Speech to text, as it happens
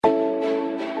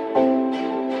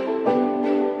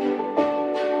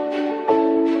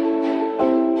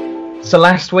So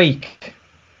last week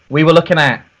we were looking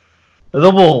at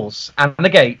the walls and the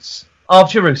gates of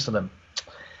Jerusalem,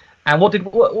 and what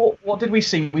did we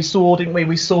see? We saw, didn't we?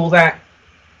 We saw that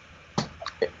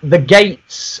the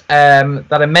gates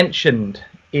that are mentioned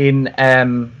in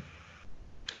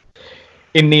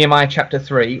Nehemiah chapter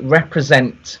 3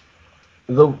 represent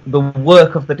the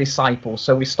work of the disciples.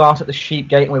 So we start at the sheep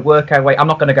gate and we work our way. I'm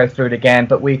not going to go through it again,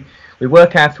 but we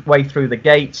work our way through the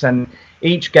gates, and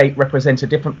each gate represents a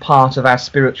different part of our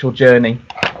spiritual journey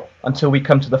until we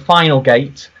come to the final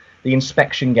gate, the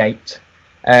inspection gate,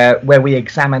 where we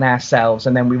examine ourselves,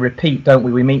 and then we repeat, don't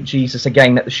we? We meet Jesus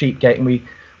again at the sheep gate, and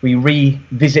we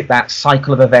revisit that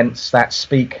cycle of events that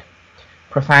speak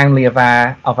profoundly of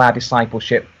our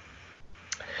discipleship.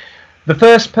 The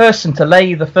first person to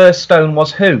lay the first stone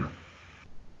was who?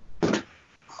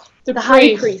 The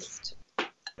high priest.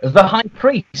 The high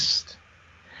priest.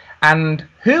 And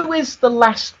who is the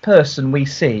last person we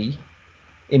see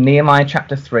in Nehemiah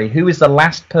chapter 3? Who is the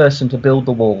last person to build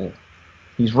the wall?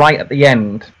 He's right at the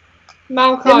end.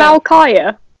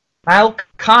 Malchiah.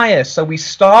 Malchiah. So we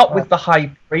start with the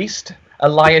high priest,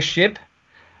 Eliashib,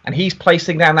 and he's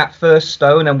placing down that first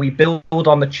stone, and we build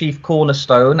on the chief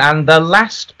cornerstone, and the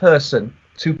last person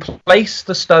to place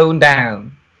the stone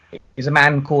down is a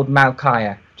man called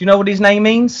Malchiah. Do you know what his name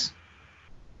means?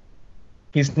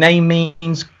 His name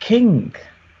means king.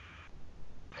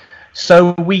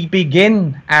 So we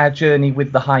begin our journey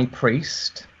with the high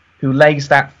priest who lays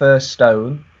that first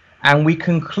stone, and we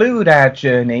conclude our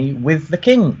journey with the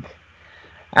king.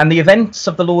 And the events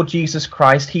of the Lord Jesus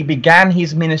Christ, he began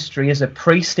his ministry as a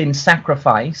priest in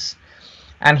sacrifice,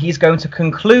 and he's going to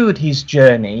conclude his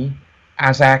journey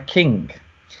as our king.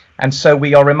 And so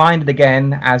we are reminded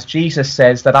again, as Jesus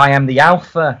says, that I am the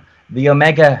Alpha, the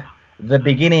Omega, the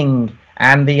beginning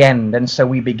and the end. And so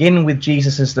we begin with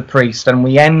Jesus as the priest, and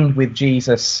we end with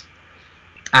Jesus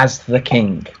as the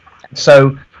king.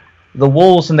 So the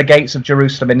walls and the gates of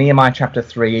Jerusalem in Nehemiah chapter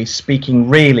 3 is speaking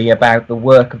really about the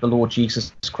work of the Lord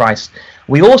Jesus Christ.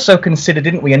 We also considered,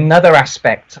 didn't we, another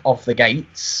aspect of the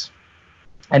gates.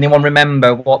 Anyone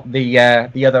remember what the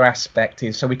other aspect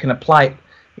is? So we can apply it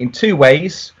in two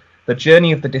ways. The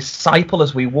journey of the disciple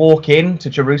as we walk into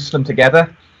Jerusalem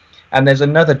together. And there's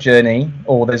another journey,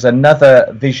 or there's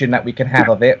another vision that we can have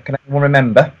of it. Can anyone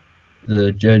remember?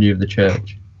 The journey of the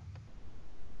church.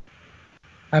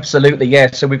 Absolutely,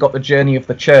 yes. So we've got the journey of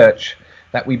the church,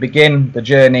 that we begin the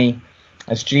journey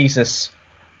as Jesus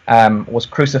was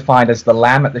crucified as the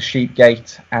lamb at the sheep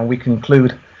gate, and we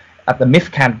conclude at the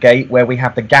Mifkad gate, where we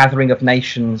have the gathering of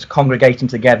nations congregating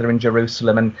together in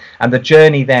Jerusalem. And the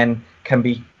journey then can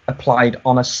be applied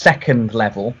on a second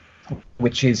level,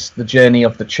 which is the journey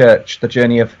of the church, the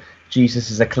journey of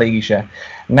Jesus' ecclesia.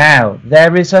 Now,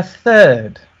 there is a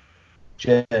third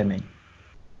journey.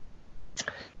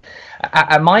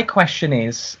 And my question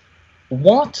is,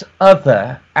 what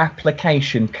other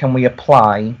application can we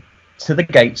apply to the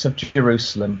gates of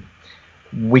Jerusalem?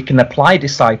 We can apply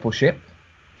discipleship.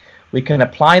 We can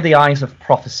apply the eyes of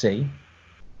prophecy.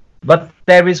 But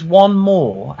there is one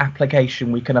more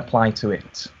application we can apply to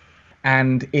it.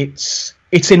 And it's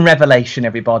in Revelation,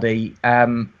 everybody.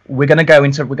 We're going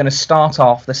to start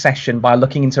off the session by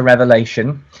looking into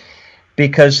Revelation,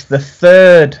 because the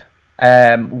third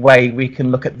way we can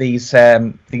look at these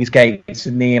gates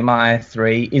in Nehemiah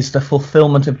 3 is the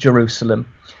fulfillment of Jerusalem.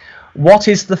 What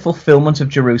is the fulfillment of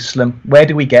Jerusalem? Where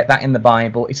do we get that in the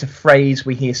Bible? It's a phrase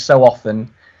we hear so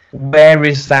often. Where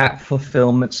is that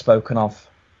fulfillment spoken of?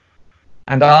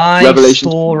 And I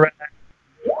saw...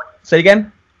 Say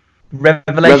again?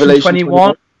 Revelation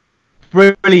 21.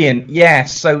 Brilliant.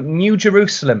 Yes. So New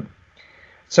Jerusalem.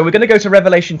 So we're going to go to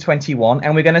Revelation 21,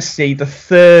 and we're going to see the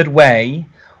third way,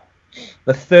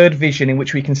 the third vision in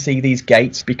which we can see these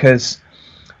gates, because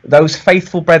those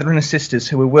faithful brethren and sisters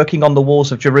who were working on the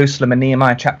walls of Jerusalem in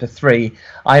Nehemiah chapter 3,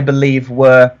 I believe,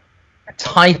 were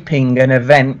typing an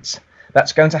event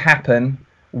that's going to happen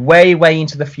way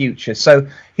into the future. So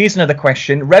here's another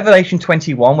question. Revelation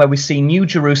 21, where we see New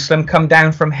Jerusalem come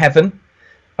down from heaven.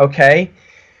 Okay,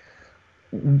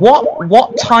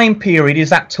 what time period is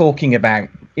that talking about?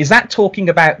 Is that talking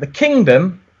about the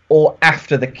kingdom or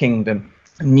after the kingdom?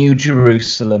 New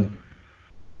Jerusalem.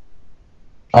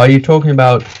 Are you talking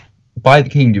about, by the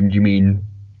kingdom, do you mean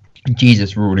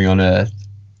Jesus ruling on earth?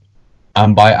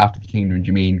 And by after the kingdom, do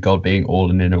you mean God being all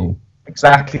and in all?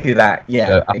 Exactly that.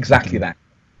 Yeah, exactly that.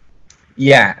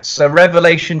 Yeah, so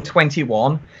Revelation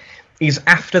 21 is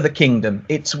after the kingdom.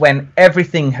 It's when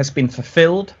everything has been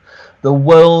fulfilled. The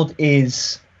world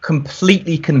is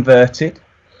completely converted.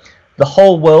 The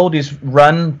whole world is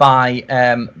run by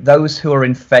those who are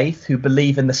in faith, who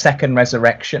believe in the second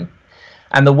resurrection.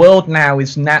 And the world now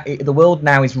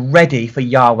is ready for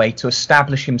Yahweh to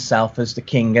establish himself as the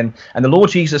king. And the Lord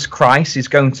Jesus Christ is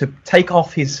going to take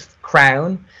off his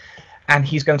crown, and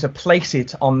he's going to place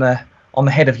it on the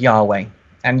head of Yahweh.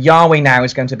 And Yahweh now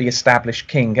is going to be established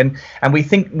king. And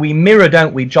we mirror,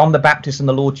 don't we, John the Baptist and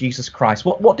the Lord Jesus Christ.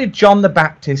 What did John the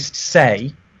Baptist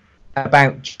say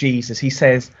about Jesus? He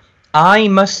says, I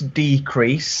must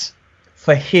decrease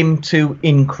for him to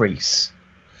increase.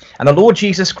 And the Lord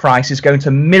Jesus Christ is going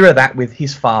to mirror that with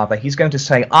his Father. He's going to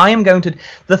say,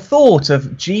 the thought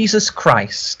of Jesus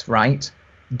Christ, right,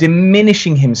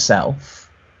 diminishing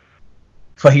himself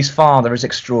for his Father is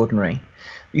extraordinary.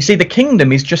 You see, the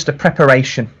kingdom is just a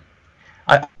preparation.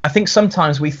 I think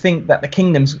sometimes we think that the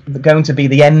kingdom's going to be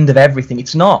the end of everything.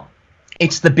 It's not.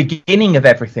 It's the beginning of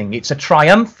everything. It's a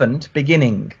triumphant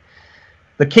beginning.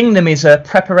 The kingdom is a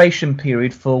preparation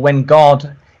period for when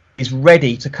God is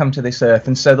ready to come to this earth.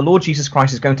 And so the Lord Jesus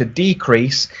Christ is going to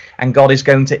decrease and God is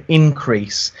going to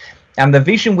increase. And the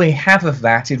vision we have of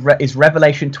that is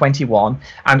Revelation 21,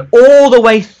 and all the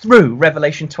way through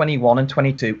Revelation 21 and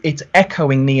 22, it's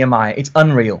echoing Nehemiah. It's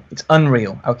unreal. It's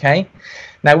unreal, okay?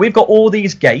 Now, we've got all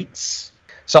these gates.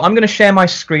 So I'm going to share my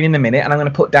screen in a minute, and I'm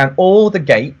going to put down all the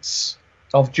gates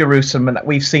of Jerusalem that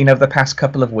we've seen over the past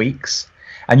couple of weeks.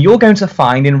 And you're going to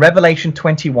find in Revelation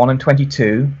 21 and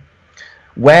 22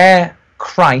 where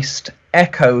Christ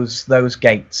echoes those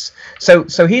gates. So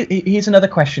here's another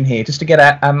question here, just to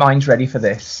get our minds ready for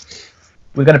this.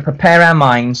 We're going to prepare our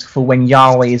minds for when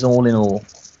Yahweh is all in all.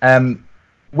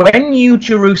 When New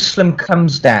Jerusalem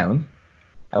comes down,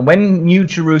 and when New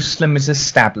Jerusalem is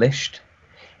established,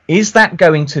 is that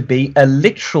going to be a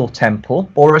literal temple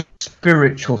or a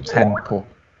spiritual temple?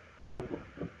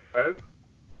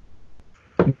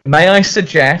 May I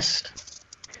suggest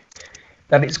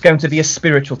that it's going to be a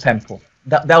spiritual temple?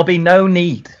 That there'll be no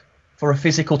need for a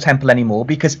physical temple anymore,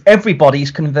 because everybody's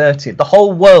converted. The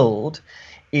whole world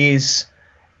is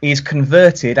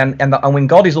converted, and when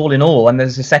God is all in all, and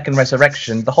there's a second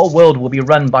resurrection, the whole world will be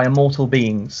run by immortal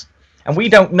beings. And we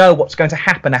don't know what's going to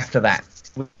happen after that.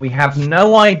 We have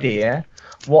no idea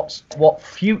what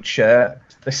future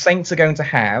the saints are going to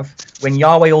have when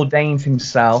Yahweh ordains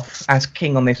himself as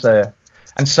king on this earth.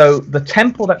 And so the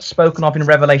temple that's spoken of in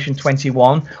Revelation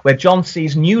 21, where John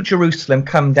sees New Jerusalem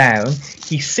come down,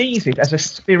 he sees it as a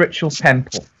spiritual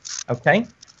temple. Okay?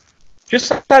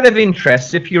 Just out of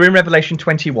interest, if you're in Revelation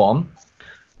 21,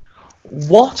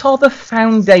 what are the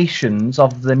foundations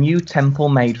of the new temple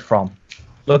made from?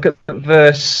 Look at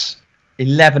verse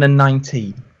 11 and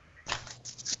 19.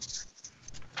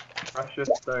 Precious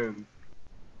stone.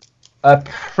 A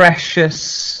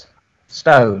precious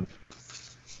stone.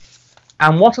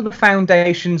 And what are the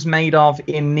foundations made of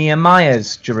in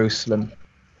Nehemiah's Jerusalem?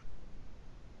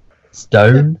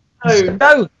 Stone.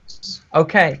 Stones.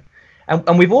 Okay.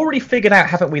 And we've already figured out,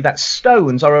 haven't we, that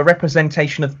stones are a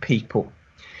representation of people.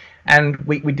 And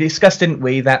we discussed, didn't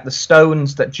we, that the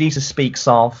stones that Jesus speaks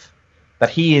of, that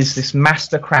he is this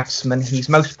master craftsman. He's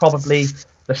most probably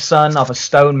the son of a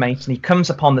stonemason. He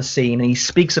comes upon the scene and he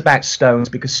speaks about stones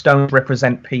because stones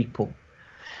represent people.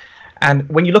 And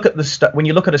when you look at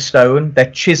a stone,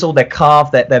 they're chiseled, they're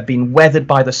carved, they've been weathered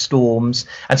by the storms.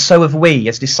 And so have we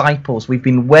as disciples. We've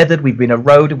been weathered, we've been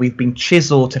eroded, we've been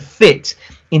chiseled to fit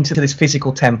into this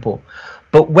physical temple.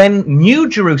 But when New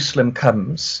Jerusalem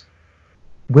comes,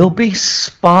 we'll be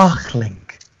sparkling.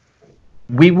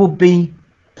 We will be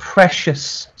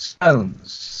precious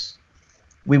stones.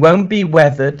 We won't be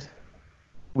weathered.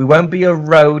 We won't be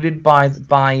eroded by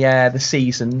the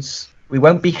seasons. We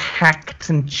won't be hacked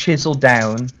and chiseled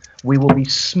down. We will be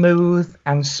smooth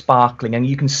and sparkling. And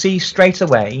you can see straight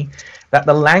away that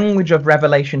the language of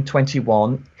Revelation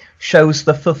 21 shows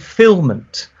the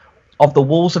fulfillment of the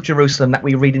walls of Jerusalem that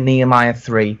we read in Nehemiah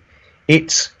 3.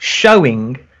 It's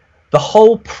showing the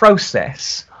whole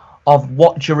process of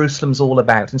what Jerusalem's all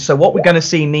about. And so what we're going to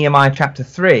see in Nehemiah chapter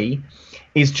 3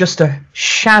 is just a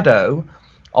shadow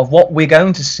of what we're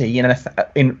going to see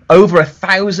in over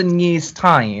 1,000 years'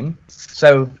 time.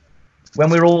 So when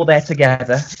we're all there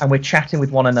together and we're chatting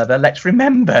with one another, let's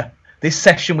remember this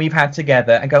session we've had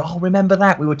together and go, oh, remember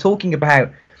that? We were talking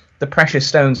about the precious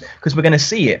stones, because we're going to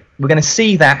see it. We're going to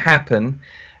see that happen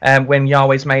when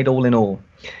Yahweh's made all in all.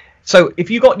 So if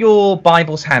you've got your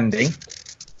Bibles handy,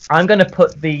 I'm going to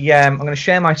put I'm going to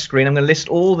share my screen. I'm going to list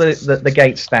all the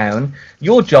gates down.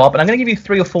 Your job, and I'm going to give you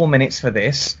 3 or 4 minutes for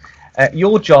this.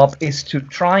 Your job is to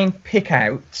try and pick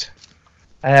out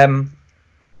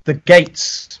the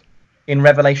gates in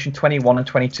Revelation 21 and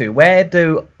 22.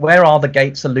 Where are the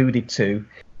gates alluded to?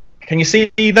 Can you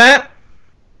see that?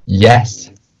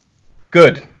 Yes.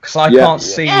 Good, because I can't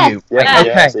see you. Yeah,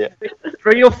 Okay. yeah.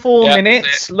 3 or 4 Yeah,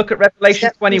 minutes. Look at Revelation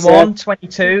Yep, 21,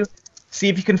 22. See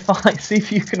if you can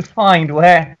find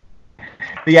where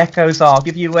the echoes are. I'll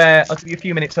give you a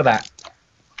few minutes of that.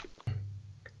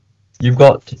 You've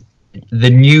got the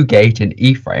new gate in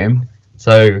Ephraim.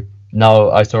 So now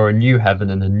I saw a new heaven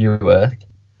and a new earth.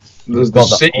 There's You've the got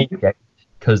the sea. old gate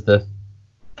because the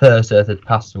first earth had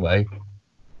passed away.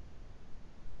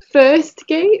 First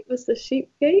gate was the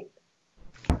sheep gate.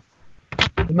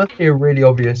 There must be a really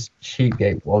obvious sheep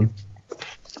gate one.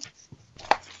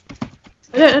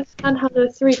 I don't understand how there are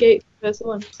 3 gates versus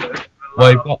 1. So.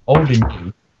 Well, you've got old and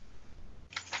new.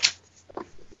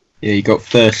 Yeah, you got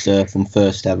first earth and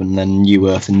first heaven, then new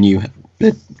earth and new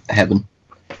heaven.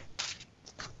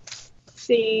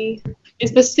 Sea.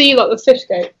 Is the sea like the fish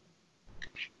gate?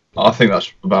 I think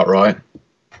that's about right.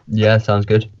 Yeah, sounds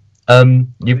good.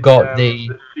 You've got the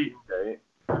sheep gate.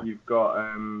 You've got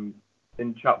in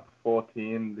chapter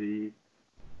 14 the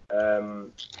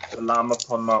Lamb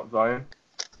upon Mount Zion.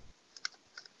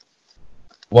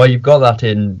 well, you've got that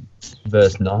in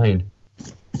verse 9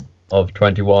 of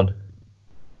 21.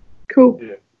 Cool.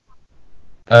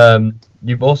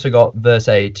 You've also got verse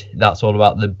 8. That's all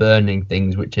about the burning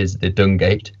things, which is the dung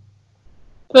gate.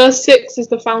 Verse 6 is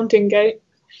the fountain gate.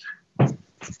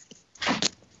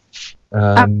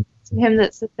 Um, To him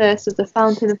that's the thirst of the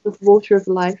fountain of the water of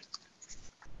life.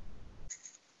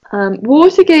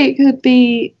 Watergate could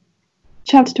be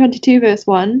chapter 22, verse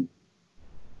 1.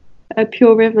 A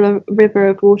pure river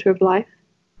of water of life.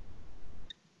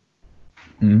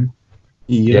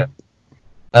 Yeah.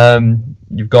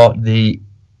 You've got the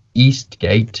east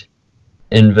gate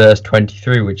in verse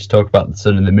 23, which talk about the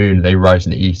sun and the moon. They rise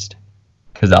in the east,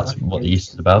 because that's what the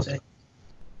east is about.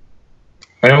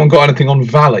 Anyone got anything on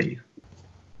Valley?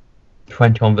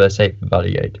 21 verse 8 for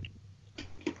Valley Gate.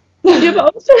 Yeah,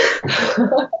 but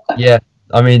also... Yeah,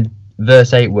 I mean,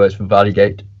 verse 8 works for Valley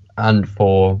Gate and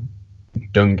for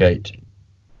Dung Gate.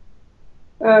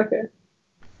 Okay.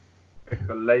 If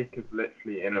a lake is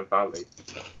literally in a valley.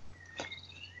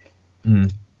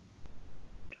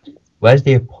 Where's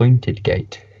the appointed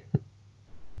gate?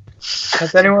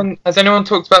 Has anyone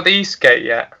talked about the East Gate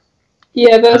yet?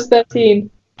 Yeah, verse 13.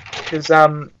 Because I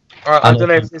don't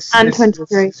know if this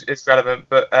is relevant,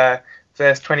 but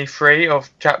verse 23 of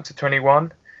chapter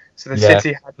 21. So the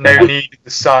city had no need of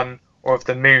the sun or of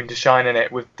the moon to shine in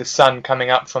it, with the sun coming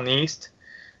up from the east.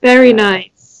 Very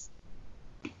nice.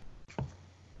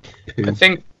 I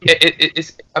think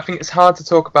it's hard to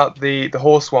talk about the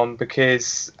horse one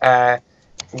because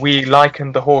we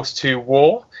likened the horse to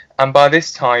war, and by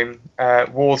this time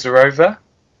wars are over.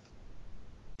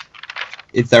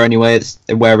 Is there any way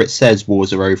where it says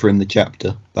wars are over in the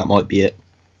chapter? That might be it.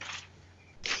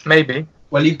 Maybe.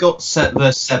 Well, you've got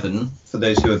verse 7 for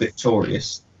those who are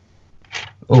victorious.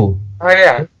 Oh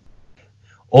yeah.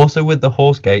 Also with the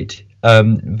horse gate,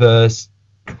 verse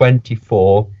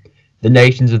 24, the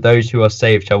nations of those who are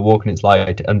saved shall walk in its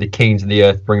light, and the kings of the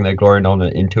earth bring their glory and honor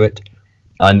into it.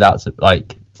 And that's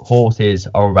like, horses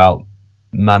are about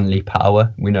manly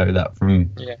power. We know that from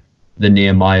the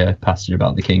Nehemiah passage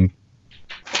about the king.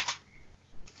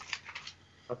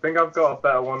 I think I've got a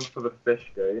better one for the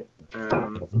fish gate.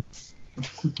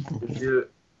 If you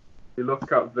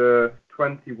look at the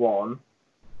 21,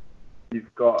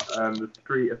 you've got the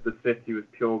street of the city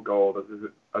with pure gold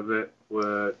as it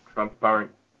were transparent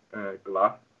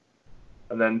glass,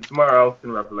 and then somewhere else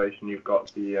in Revelation you've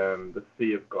got the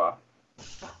sea of glass.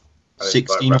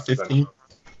 16 or 15?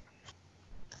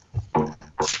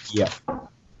 Yeah.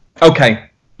 Okay.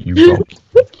 You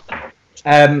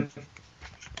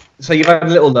So you've had a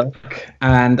little look,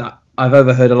 and I've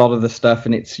overheard a lot of the stuff,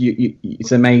 and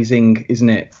it's amazing, isn't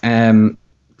it,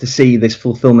 to see this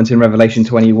fulfillment in Revelation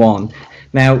 21.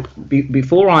 Now,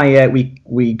 before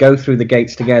we go through the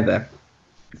gates together,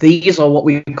 these are what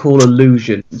we call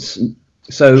illusions.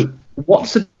 So,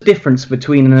 what's the difference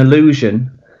between an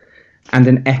illusion and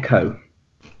an echo?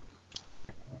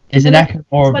 Is an echo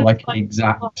more of like an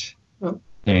exact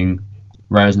thing,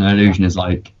 whereas an illusion is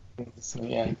like it's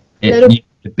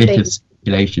a bit of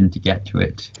speculation to get to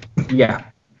it.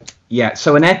 Yeah.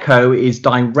 So an echo is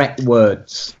direct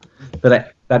words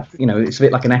that it's a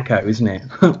bit like an echo, isn't it?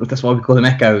 That's why we call them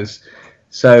echoes.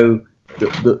 So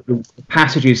the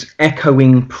passage is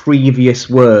echoing previous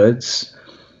words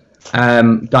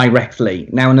directly.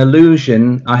 Now, an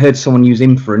illusion, I heard someone use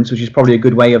inference, which is probably a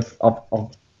good way of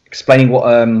explaining what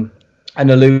an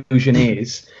illusion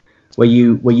is, where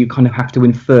you kind of have to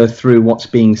infer through what's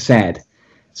being said.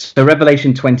 So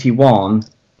Revelation 21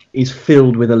 is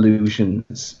filled with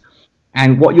illusions.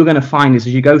 And what you're going to find is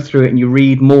as you go through it and you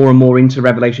read more and more into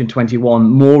Revelation 21,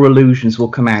 more allusions will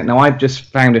come out. Now, I've just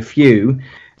found a few.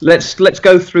 Let's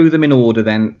go through them in order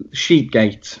then.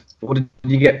 Sheepgate. What did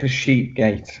you get for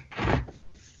Sheepgate?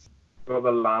 Got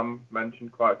the lamb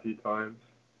mentioned quite a few times.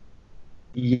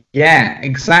 Yeah,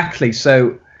 exactly.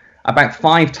 So about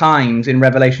 5 times in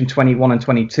Revelation 21 and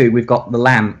 22, we've got the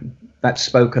lamb that's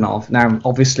spoken of. Now,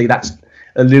 obviously, that's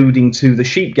alluding to the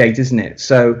sheepgate, isn't it?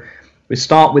 So we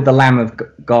start with the Lamb of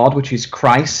God, which is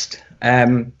Christ,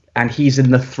 and he's in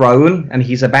the throne, and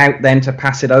he's about then to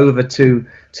pass it over to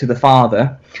the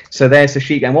Father. So there's the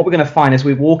sheepgate. And what we're going to find as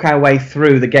we walk our way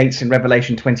through the gates in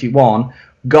Revelation 21,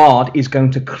 God is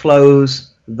going to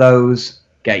close those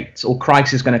gates, or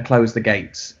Christ is going to close the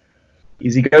gates.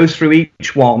 As he goes through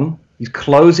each one, he's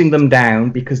closing them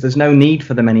down because there's no need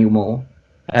for them anymore.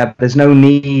 There's no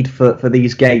need for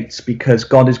these gates because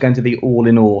God is going to be all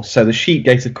in all. So the sheep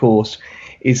gate, of course,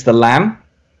 is the lamb.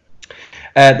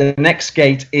 The next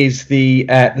gate is the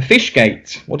fish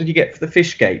gate. What did you get for the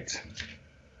fish gate?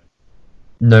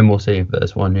 No more sea,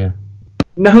 verse 1, yeah.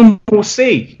 No more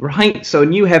sea, right? So a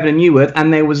new heaven, a new earth,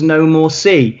 and there was no more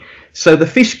sea. So the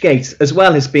fish gate as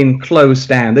well has been closed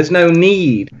down. There's no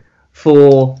need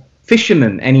for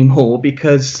fishermen anymore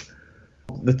because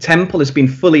the temple has been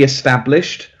fully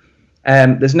established.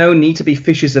 There's no need to be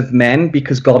fishers of men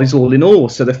because God is all in all.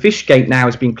 So the fish gate now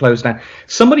has been closed down.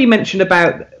 Somebody mentioned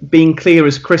about being clear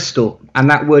as crystal, and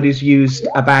that word is used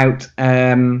about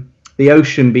the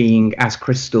ocean being as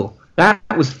crystal. That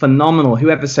was phenomenal.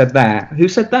 Whoever said that? Who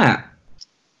said that?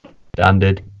 Dan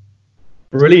did.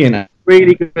 Brilliant.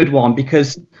 Really good one,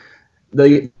 because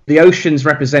the oceans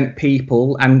represent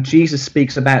people, and Jesus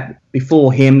speaks about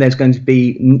before him there's going to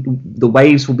be the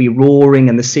waves will be roaring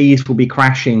and the seas will be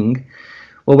crashing.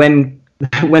 Well, when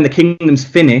the kingdom's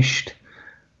finished,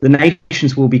 the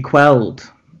nations will be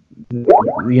quelled.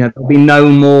 There'll be no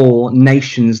more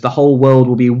nations. The whole world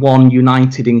will be one,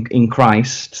 united in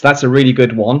Christ. So that's a really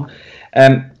good one.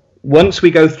 Once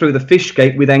we go through the fish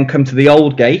gate, we then come to the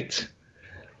old gate.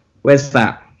 Where's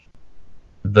that?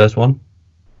 Verse 1.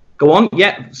 Go on,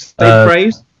 yeah, say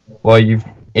phrase. Well,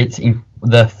 it's in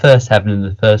the first heaven and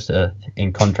the first earth,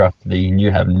 in contrast to the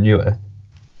new heaven and new earth.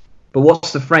 But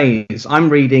what's the phrase? I'm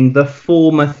reading, the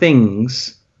former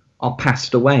things are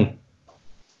passed away.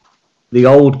 The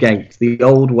old gate, the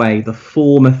old way, the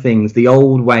former things, the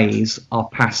old ways are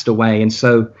passed away. And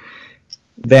so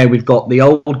there we've got the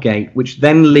old gate, which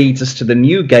then leads us to the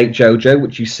new gate, Jojo,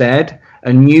 which you said,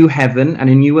 a new heaven and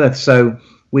a new earth. So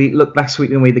we looked last week,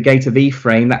 didn't we, the gate of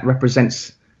Ephraim, that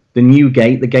represents the new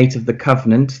gate, the gate of the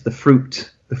covenant, the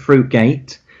fruit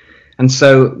gate. And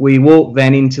so we walk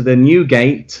then into the new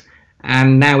gate,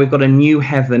 and now we've got a new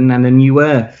heaven and a new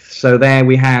earth. So there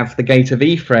we have the gate of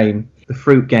Ephraim, the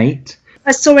fruit gate.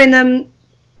 I saw in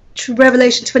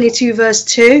Revelation 22 verse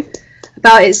 2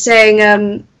 about it saying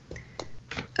in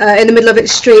the middle of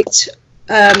its street,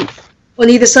 on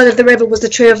either side of the river was the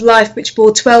tree of life, which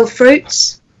bore 12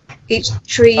 fruits. Each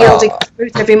tree yielding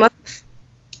fruit every month.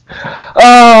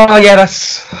 Oh yeah,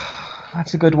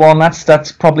 that's a good one.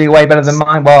 That's probably way better than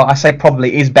mine. Well, I say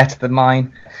probably is better than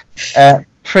mine.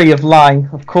 Tree of life,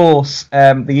 of course.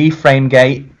 The Ephraim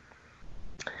gate,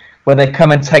 where they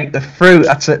come and take the fruit.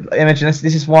 That's imagine this.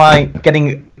 This is why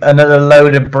getting another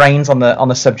load of brains on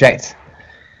the subject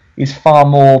is far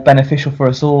more beneficial for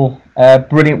us all.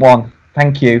 Brilliant one.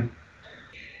 Thank you.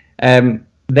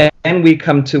 Then we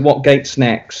come to what gate's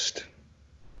next.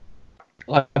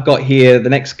 I've got here the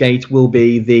next gate will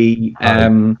be the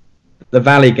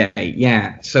Valley Gate.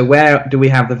 Yeah. So where do we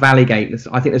have the Valley Gate?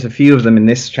 I think there's a few of them in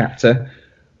this chapter.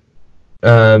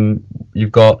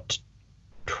 You've got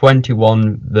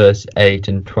 21 verse 8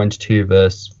 and 22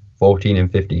 verse 14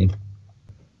 and 15.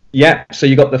 Yeah, so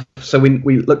you got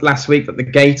we looked last week that the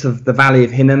gate of the Valley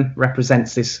of Hinnom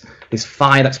represents this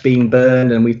fire that's being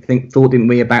burned, and we thought, didn't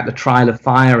we, about the trial of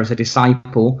fire as a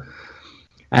disciple.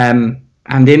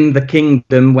 And in the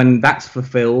kingdom, when that's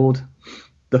fulfilled,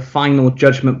 the final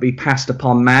judgment be passed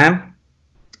upon man,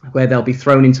 where they'll be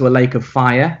thrown into a lake of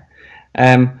fire.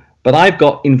 But I've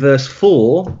got in verse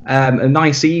 4 a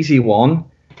nice easy one: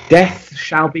 death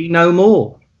shall be no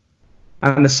more.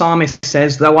 And the psalmist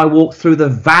says, though I walk through the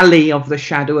valley of the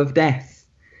shadow of death.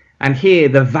 And here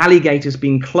the valley gate has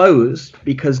been closed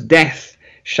because death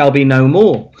shall be no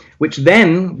more. Which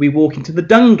then we walk into the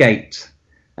dung gate,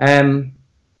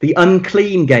 the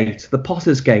unclean gate, the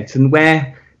potter's gate. And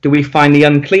where do we find the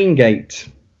unclean gate?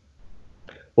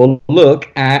 Well, look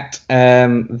at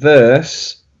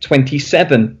verse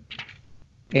 27.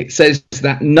 It says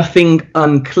that nothing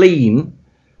unclean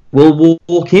will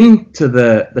walk into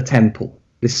the temple,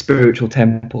 this spiritual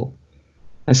temple.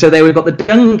 And so there we've got the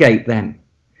dung gate then.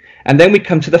 And then we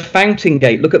come to the fountain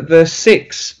gate. Look at verse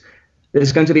 6.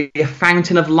 There's going to be a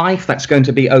fountain of life that's going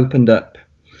to be opened up.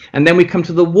 And then we come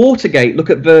to the water gate. Look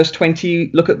at verse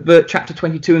 20. Look at chapter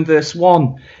 22 and verse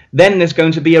 1. Then there's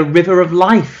going to be a river of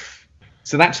life.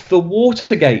 So that's the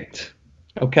water gate.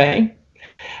 Okay.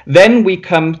 Then we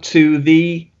come to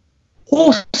the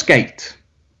horse gate.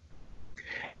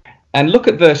 And look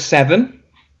at verse 7.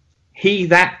 He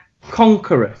that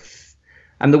conquereth.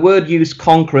 And the word used,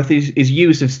 conquereth, is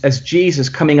used as Jesus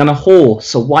coming on a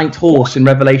horse, a white horse in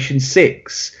Revelation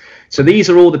 6. So these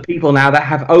are all the people now that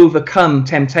have overcome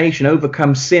temptation,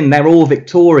 overcome sin. They're all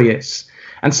victorious.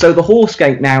 And so the horse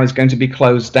gate now is going to be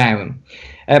closed down.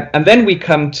 And then we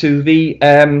come to the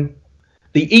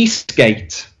east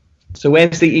gate. So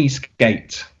where's the east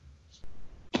gate?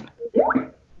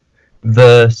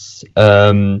 Verse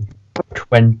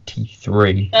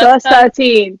 23. Verse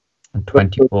 13. And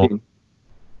 24.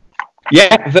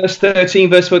 Yeah, verse 13,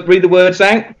 read the words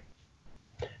out.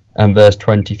 And verse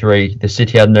 23, the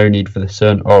city had no need for the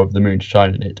sun or of the moon to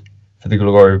shine in it, for the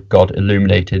glory of God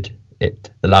illuminated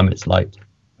it, the Lamb its light.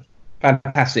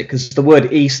 Fantastic, because the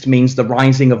word east means the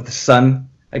rising of the sun.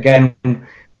 Again,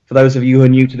 for those of you who are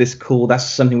new to this call, that's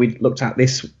something we looked at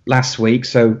this last week,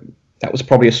 so that was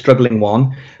probably a struggling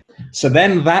one. So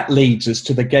then that leads us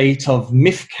to the gate of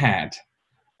Mifkad.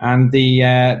 And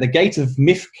the gate of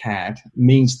Mifkad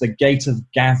means the gate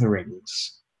of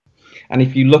gatherings. And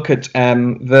if you look at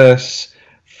verse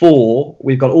 4,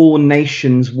 we've got all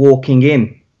nations walking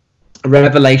in.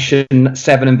 Revelation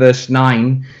 7 and verse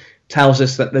 9 tells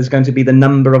us that there's going to be the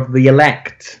number of the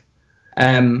elect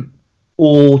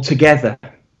all together.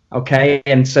 Okay,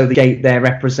 and so the gate there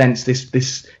represents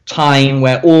this time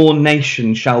where all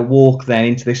nations shall walk then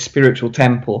into this spiritual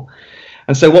temple.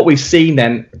 And so what we've seen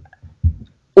then,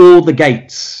 all the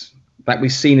gates that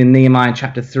we've seen in Nehemiah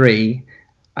chapter 3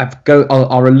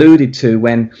 are alluded to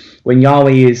when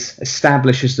Yahweh is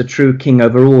established as the true king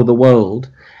over all the world.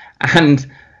 And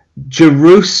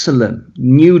Jerusalem,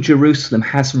 New Jerusalem,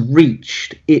 has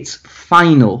reached its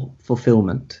final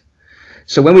fulfillment.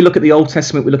 So when we look at the Old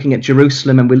Testament, we're looking at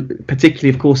Jerusalem, and particularly,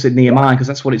 of course, in Nehemiah, because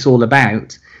that's what it's all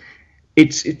about.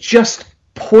 It's just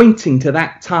pointing to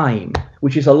that time,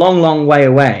 which is a long, long way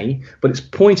away, but it's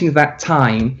pointing to that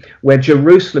time where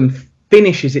Jerusalem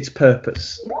finishes its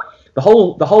purpose. The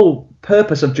whole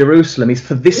purpose of Jerusalem is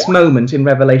for this moment in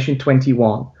Revelation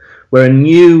 21, where a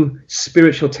new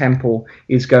spiritual temple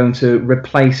is going to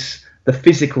replace the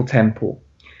physical temple,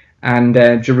 and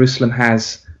Jerusalem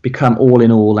has become all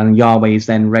in all, and Yahweh is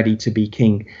then ready to be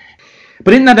king.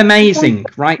 But isn't that amazing,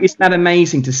 right? Isn't that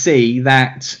amazing to see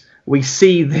that we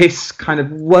see this kind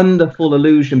of wonderful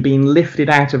illusion being lifted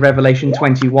out of Revelation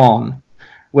 21,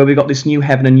 where we've got this new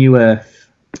heaven and new earth.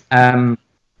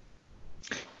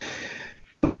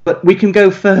 But we can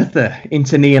go further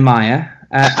into Nehemiah,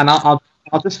 and I'll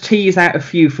just tease out a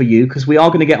few for you, because we are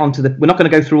going to get onto we're not going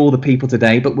to go through all the people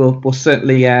today, but we'll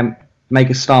certainly make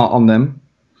a start on them.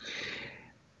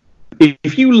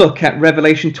 If you look at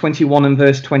Revelation 21 and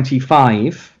verse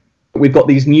 25, we've got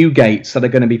these new gates that are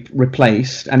going to be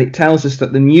replaced, and it tells us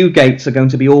that the new gates are going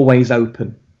to be always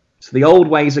open. So the old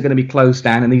ways are going to be closed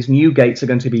down, and these new gates are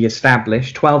going to be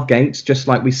established. 12 gates, just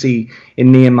like we see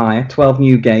in Nehemiah, 12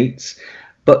 new gates.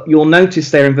 But you'll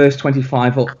notice there in verse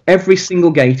 25, every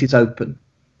single gate is open.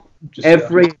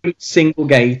 Every single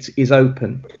gate is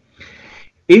open.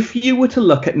 If you were to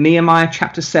look at Nehemiah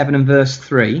chapter 7 and verse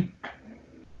 3,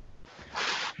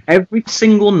 every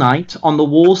single night on the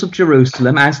walls of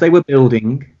Jerusalem, as they were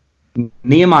building,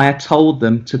 Nehemiah told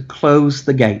them to close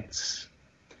the gates.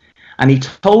 And he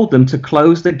told them to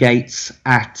close the gates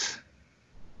at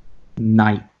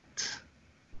night.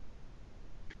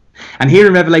 And here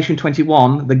in Revelation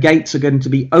 21, the gates are going to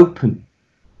be open,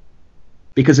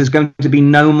 because there's going to be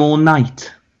no more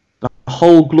night. The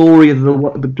whole glory of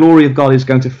the glory of God is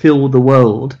going to fill the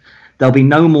world. There'll be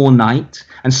no more night.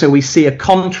 And so we see a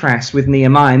contrast with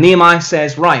Nehemiah. Nehemiah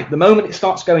says, right, the moment it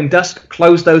starts going dusk,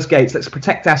 close those gates. Let's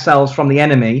protect ourselves from the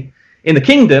enemy. In the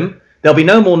kingdom, there'll be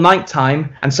no more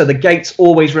nighttime, and so the gates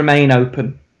always remain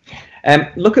open.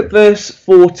 Look at verse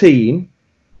 14.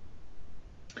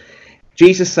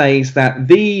 Jesus says that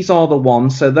these are the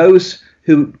ones, so those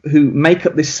who make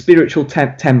up this spiritual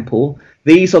temple,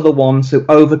 these are the ones who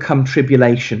overcome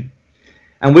tribulation.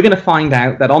 And we're going to find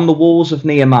out that on the walls of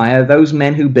Nehemiah, those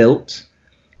men who built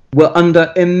were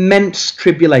under immense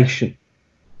tribulation.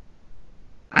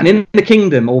 And in the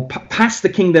kingdom, or past the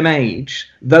kingdom age,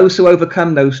 those who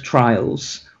overcome those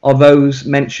trials are those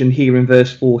mentioned here in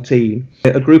verse 14.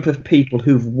 A group of people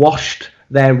who've washed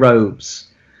their robes.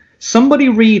 Somebody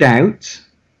read out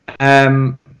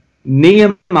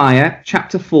Nehemiah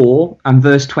chapter 4 and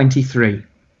verse 23.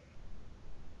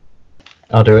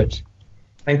 I'll do it.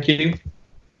 Thank you.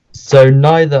 So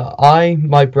neither I,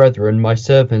 my brethren, my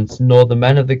servants, nor the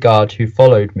men of the guard who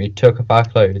followed me took off our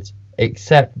clothes,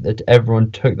 except that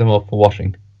everyone took them off for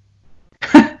washing.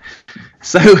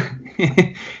 So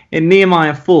in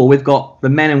Nehemiah 4, we've got the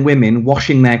men and women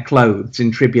washing their clothes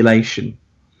in tribulation.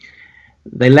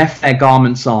 They left their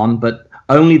garments on, but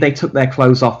only they took their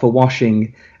clothes off for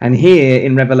washing. And here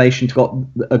in Revelation, we've got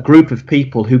a group of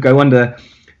people who go under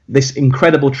this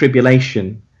incredible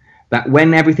tribulation, that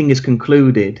when everything is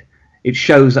concluded, it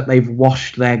shows that they've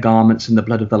washed their garments in the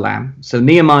blood of the Lamb. So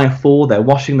Nehemiah 4, they're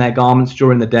washing their garments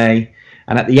during the day,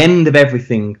 and at the end of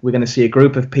everything, we're going to see a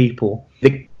group of people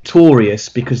victorious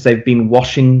because they've been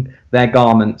washing their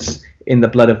garments in the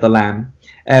blood of the Lamb.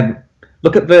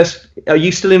 Look at verse. Are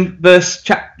you still in verse?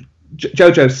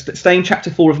 Jojo, stay in chapter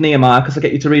 4 of Nehemiah, because I'll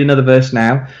get you to read another verse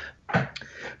now.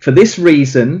 For this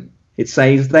reason, it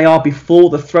says, they are before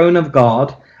the throne of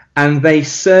God, and they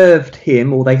served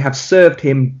him, or they have served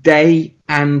him day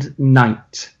and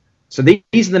night. So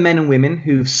these are the men and women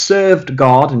who've served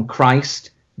God and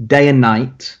Christ day and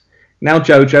night. Now,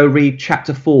 Jojo, read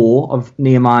chapter 4 of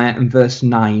Nehemiah and verse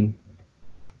 9.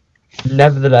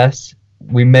 Nevertheless,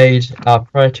 we made our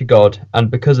prayer to God, and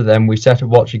because of them we set a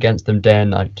watch against them day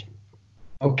and night.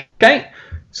 Okay,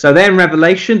 so they're in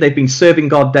Revelation, they've been serving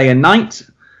God day and night,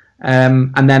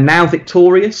 and they're now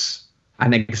victorious,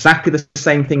 and exactly the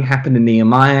same thing happened in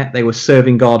Nehemiah. They were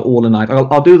serving God all the night.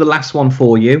 I'll do the last one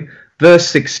for you. Verse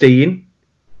 16,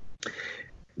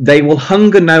 they will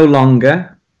hunger no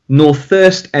longer, nor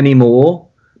thirst any more,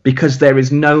 because there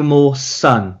is no more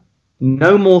sun.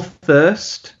 No more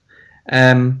thirst,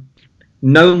 no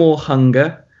more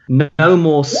hunger, no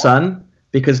more sun,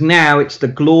 because now it's the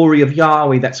glory of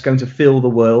Yahweh that's going to fill the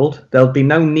world. There'll be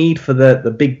no need for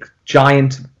the big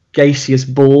giant gaseous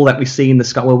ball that we see in the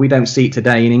sky. Well, we don't see it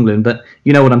today in England, but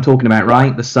you know what I'm talking about,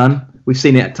 right? The sun. We've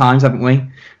seen it at times, haven't we?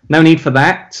 No need for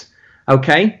that.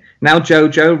 Okay, now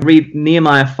Jojo, read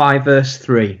Nehemiah 5 verse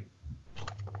 3.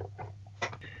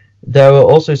 There were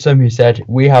also some who said,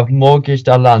 we have mortgaged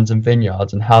our lands and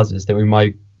vineyards and houses that we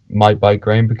might buy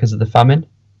grain because of the famine.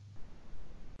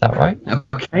 Is that right?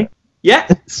 Okay. Yeah.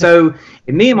 So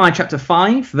in Nehemiah chapter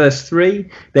 5, verse 3,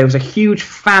 there was a huge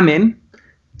famine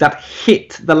that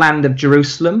hit the land of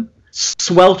Jerusalem,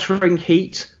 sweltering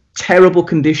heat, terrible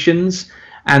conditions,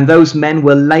 and those men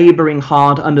were laboring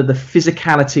hard under the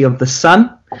physicality of the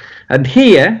sun. And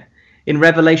here in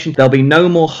Revelation, there'll be no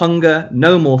more hunger,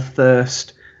 no more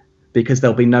thirst, because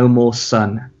there'll be no more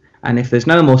sun. And if there's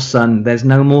no more sun, there's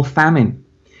no more famine.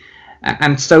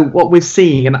 And so what we're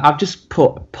seeing, and I've just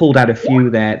pulled out a few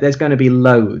there, there's going to be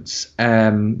loads.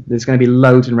 There's going to be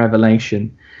loads in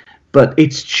Revelation. But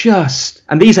it's just,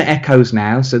 and these are echoes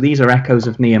now, so these are echoes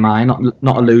of Nehemiah,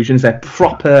 not allusions. They're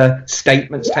proper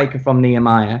statements taken from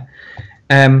Nehemiah.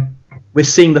 We're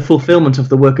seeing the fulfillment of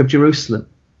the work of Jerusalem.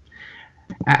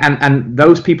 And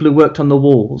those people who worked on the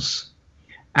walls,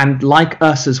 and like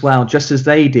us as well, just as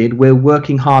they did, we're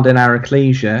working hard in our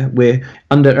ecclesia. We're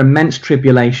under immense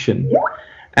tribulation.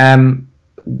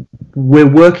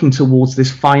 We're working towards this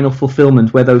final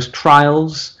fulfillment where those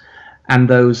trials and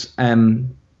those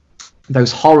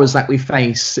horrors that we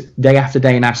face day after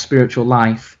day in our spiritual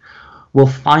life will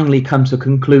finally come to a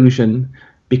conclusion,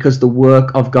 because the work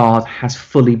of God has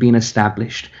fully been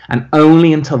established. And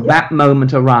only until that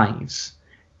moment arrives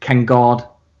can God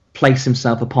place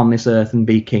himself upon this earth and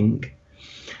be king.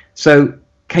 So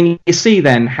can you see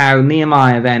then how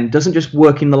Nehemiah then doesn't just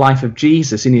work in the life of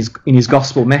Jesus in his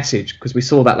gospel message, because we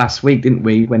saw that last week, didn't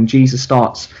we, when Jesus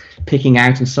starts picking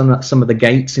out in some of the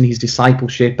gates in his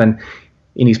discipleship and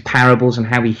in his parables and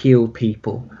how he healed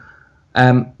people.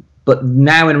 But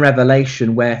now in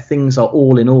Revelation, where things are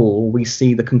all in all, we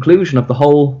see the conclusion of the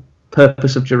whole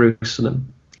purpose of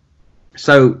Jerusalem.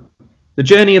 So the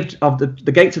journey of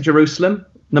the gates of Jerusalem,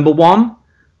 number 1,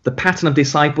 the pattern of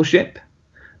discipleship.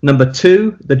 Number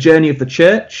 2, the journey of the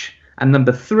church. And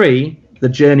number 3, the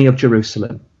journey of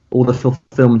Jerusalem, or the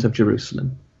fulfillment of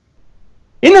Jerusalem.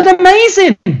 Isn't that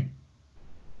amazing?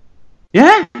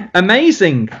 Yeah,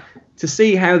 amazing to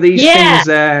see how these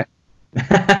things...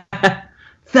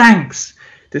 Thanks!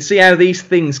 To see how these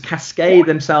things cascade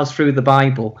themselves through the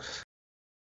Bible.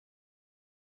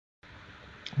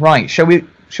 Right, shall we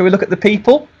look at the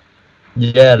people?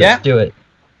 Yeah, let's do it.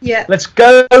 Yeah. Let's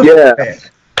go. Yeah.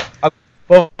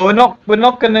 Well, we're not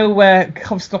going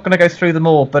to go through them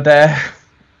all, but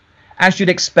as you'd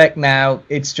expect now,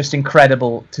 it's just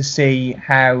incredible to see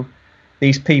how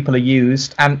these people are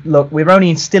used. And look, we're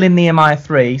only still in Nehemiah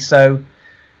 3, so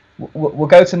we'll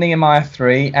go to Nehemiah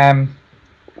 3.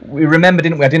 We remember,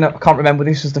 didn't we? I can't remember if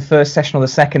this was the first session or the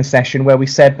second session, where we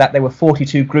said that there were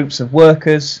 42 groups of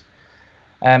workers,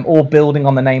 all building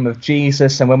on the name of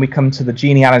Jesus. And when we come to the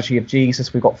genealogy of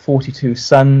Jesus, we've got 42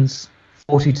 sons,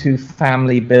 42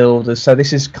 family builders. So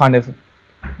this is kind of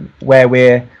where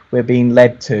we're being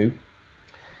led to.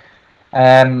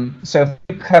 So if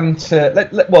we come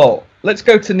to let's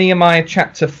go to Nehemiah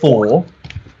chapter 4.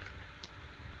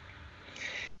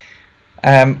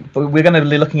 But we're going to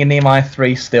be looking at Nehemiah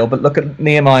 3 still, but look at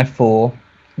Nehemiah 4.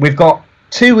 We've got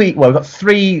three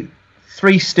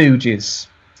stooges.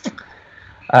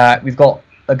 We've got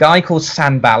a guy called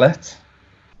Sanballat,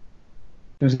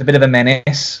 who's a bit of a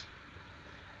menace.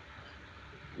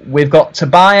 We've got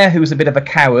Tobiah, who's a bit of a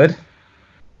coward.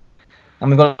 And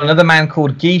we've got another man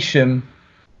called Geshem,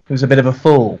 who's a bit of a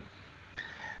fool.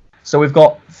 So we've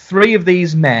got three of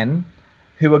these men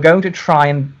who are going to try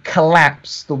and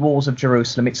collapse the walls of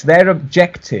Jerusalem. It's their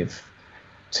objective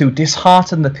to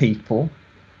dishearten the people,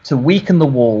 to weaken the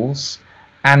walls,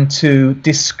 and to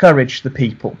discourage the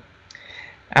people.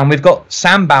 And we've got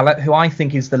Sanballat, who I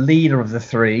think is the leader of the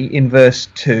three, in verse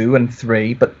 2 and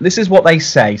 3. But this is what they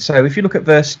say. So if you look at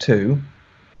verse 2,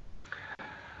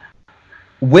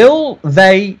 will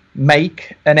they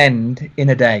make an end in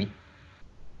a day?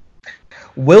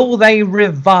 Will they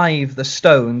revive the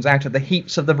stones out of the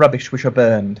heaps of the rubbish which are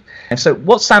burned? And so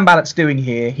what Sanballat's doing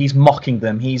here, he's mocking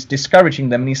them, he's discouraging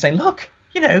them, and he's saying, look,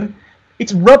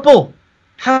 it's rubble.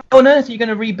 How on earth are you going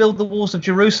to rebuild the walls of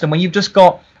Jerusalem when you've just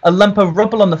got a lump of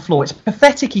rubble on the floor? It's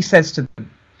pathetic, he says to them.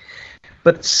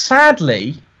 But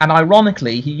sadly, and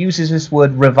ironically, he uses this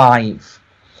word revive.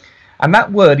 And that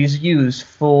word is used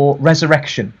for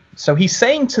resurrection. So he's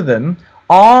saying to them,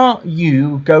 are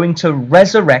you going to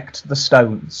resurrect the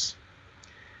stones?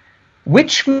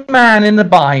 Which man in the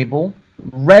Bible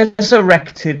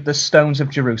resurrected the stones of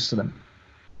Jerusalem?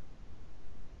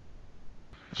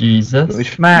 Jesus.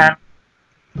 Which man?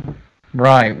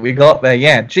 Right, we got there.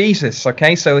 Yeah, Jesus.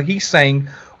 Okay, so he's saying,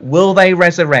 will they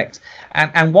resurrect?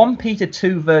 And 1 Peter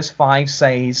 2 verse 5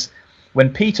 says,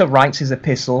 when Peter writes his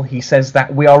epistle, he says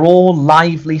that we are all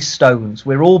lively stones.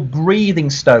 We're all breathing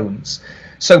stones.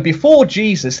 So before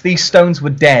Jesus, these stones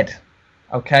were dead,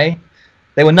 okay?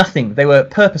 They were nothing. They were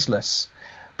purposeless.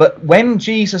 But when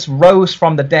Jesus rose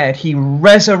from the dead, he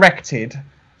resurrected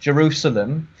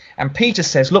Jerusalem. And Peter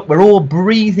says, look, we're all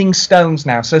breathing stones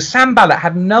now. So Sanballat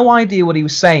had no idea what he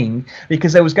was saying,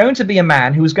 because there was going to be a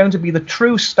man who was going to be the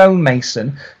true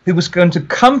stonemason, who was going to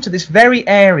come to this very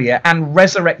area and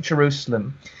resurrect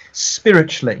Jerusalem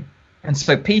spiritually. And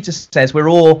so Peter says we're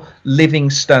all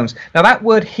living stones. Now that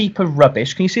word heap of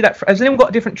rubbish, can you see that? Has anyone got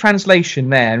a different translation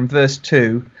there in verse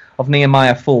 2 of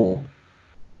Nehemiah 4?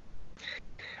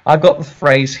 I've got the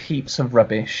phrase heaps of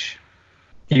rubbish.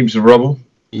 Heaps of rubble.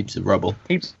 Heaps of rubble.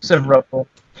 Heaps of rubble.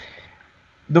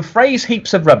 The phrase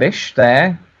heaps of rubbish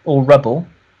there, or rubble,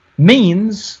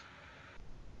 means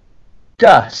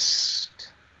dust.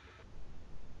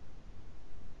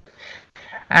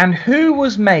 And who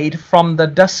was made from the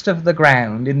dust of the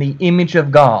ground in the image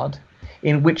of God,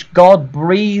 in which God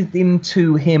breathed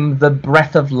into him the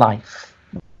breath of life?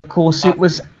 Of course, it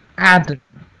was Adam,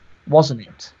 wasn't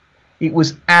it? It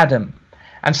was Adam.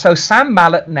 And so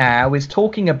Sanballat now is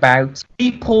talking about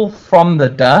people from the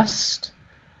dust,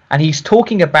 and he's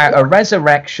talking about a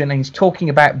resurrection, and he's talking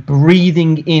about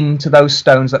breathing into those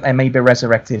stones that they may be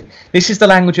resurrected. This is the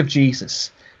language of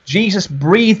Jesus. Jesus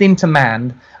breathed into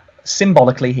man,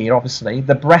 symbolically here obviously,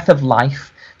 the breath of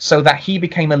life, so that he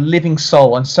became a living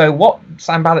soul. And so what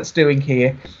Sanballat's doing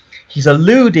here, he's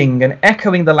alluding and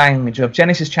echoing the language of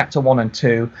Genesis chapter 1 and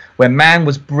 2, where man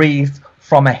was breathed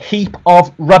from a heap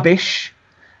of rubbish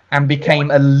and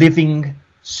became a living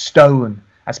stone.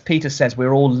 As Peter says,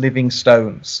 we're all living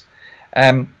stones.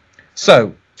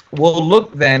 So we'll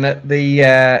look then at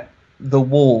the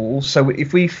wall. So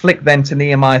if we flick then to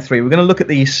Nehemiah 3, we're going to look at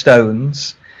these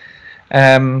stones.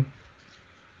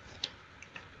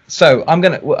 So I'm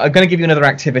gonna give you another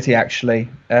activity actually.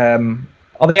 Are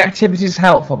the activities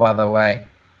helpful, by the way?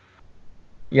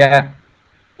 Yeah.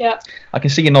 Yeah. I can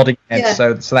see you nodding head. Yeah.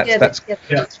 So that's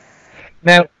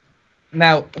Yeah.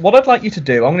 Now what I'd like you to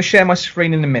do, I'm going to share my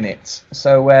screen in a minute.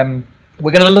 So we're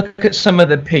going to look at some of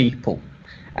the people,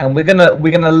 and we're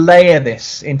gonna layer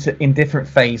this in different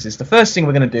phases. The first thing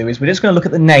we're going to do is we're just going to look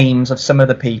at the names of some of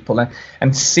the people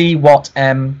and see what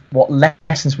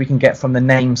lessons we can get from the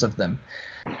names of them.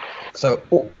 So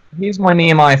here's my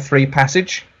Nehemiah 3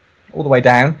 passage, all the way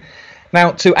down.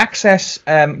 Now to access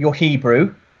your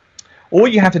Hebrew, all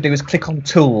you have to do is click on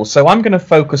Tools. So I'm going to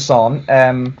focus on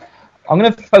I'm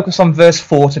going to focus on verse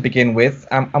 4 to begin with,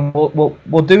 and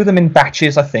we'll do them in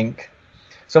batches, I think.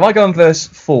 So if I go on verse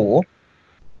 4,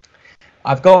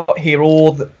 I've got here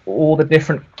all the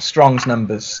different Strong's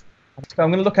numbers. So I'm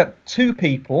going to look at two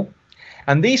people,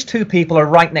 and these two people are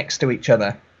right next to each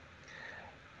other.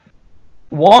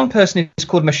 One person is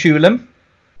called Meshulam,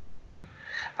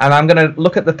 and I'm going to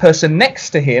look at the person next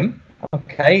to him,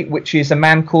 okay, which is a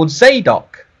man called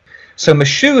Zadok. So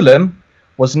Meshulam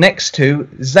was next to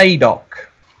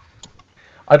Zadok.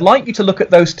 I'd like you to look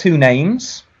at those two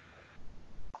names,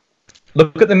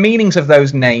 look at the meanings of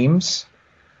those names,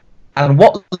 and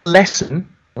what lesson,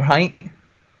 right,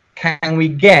 can we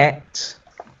get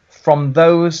from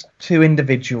those two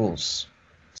individuals?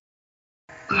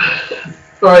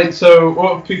 Right, so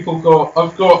what have people got?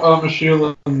 I've got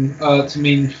Meshulam to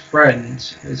mean friend.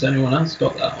 Has anyone else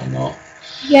got that or not?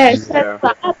 Yeah, it says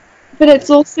that, but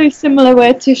it's also similar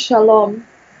word to shalom.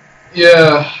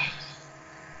 Yeah.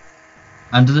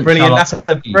 And doesn't Brilliant, that's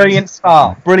a brilliant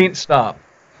start. Brilliant start.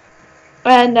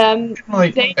 And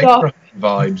Like Zadok, Abraham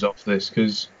vibes off this,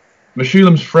 because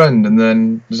Meshulam's friend and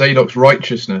then Zadok's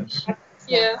righteousness.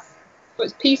 Yeah. But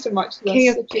it's peace and righteousness. king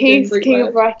of peace, king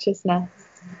of righteousness.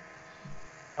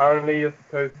 Apparently you're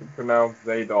supposed to pronounce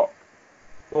Zadok.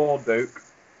 Or Duke.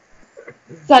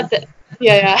 Zadok.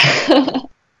 Yeah.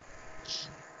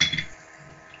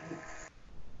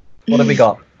 What have we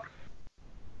got?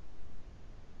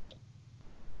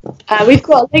 We've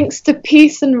got links to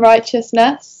peace and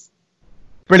righteousness.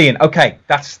 Brilliant. Okay,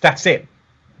 that's it.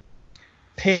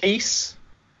 Peace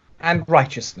and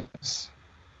righteousness.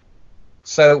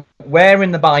 So where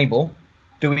in the Bible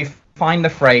do we find the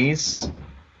phrase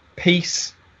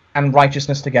peace and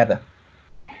righteousness together?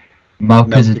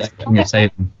 Melchizedek, King of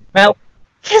Salem.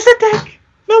 Melchizedek,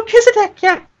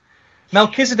 yeah.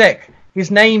 Melchizedek,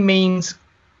 his name means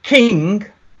king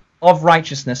of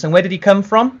righteousness. And where did he come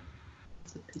from?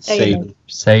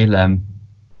 Salem.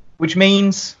 Which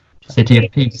means? City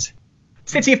of Peace.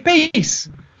 City of Peace.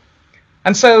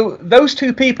 And so those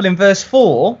two people in verse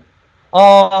 4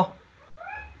 are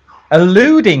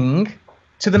alluding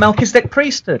to the Melchizedek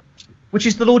priesthood, which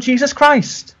is the Lord Jesus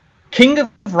Christ, King of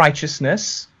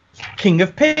righteousness, King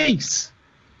of peace.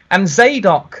 And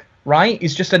Zadok, right,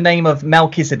 is just a name of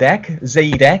Melchizedek,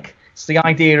 Zadok. It's the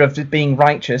idea of being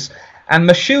righteous. And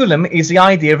Meshulam is the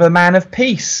idea of a man of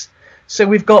peace. So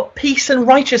we've got peace and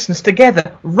righteousness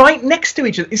together right next to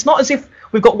each other. It's not as if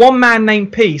we've got one man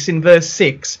named peace in verse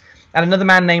 6 and another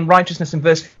man named righteousness in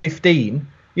verse 15.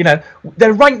 You know,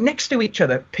 they're right next to each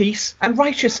other, peace and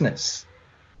righteousness.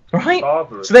 Right?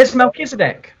 So there's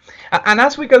Melchizedek. And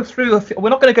as we go through, we're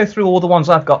not going to go through all the ones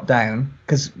I've got down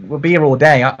because we'll be here all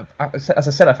day. As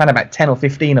I said, I found about 10 or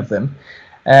 15 of them.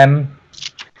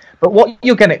 But what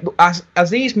you're going to, as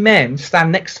these men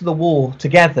stand next to the wall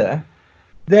together,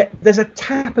 there's a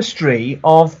tapestry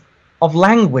of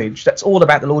language that's all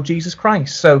about the Lord Jesus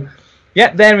Christ. So,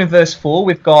 yeah, there in verse 4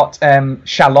 we've got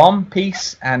shalom,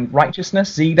 peace and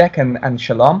righteousness, Zedek and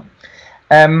shalom.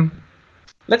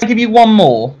 Let's give you one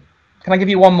more. Can I give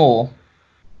you one more?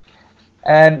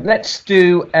 Let's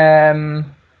do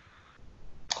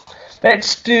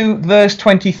verse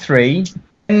 23.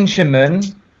 Benjamin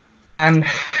and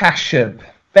Hashab.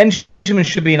 Benjamin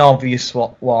should be an obvious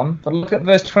one, but look at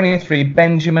verse 23,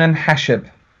 Benjamin and Hashab.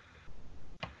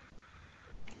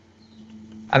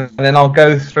 And then I'll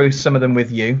go through some of them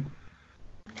with you.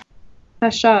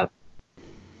 Hashab.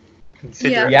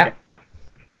 Yeah.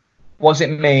 What does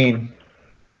it mean?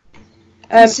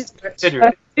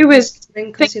 Consider.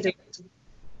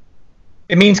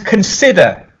 It means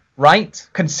consider, right?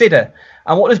 Consider.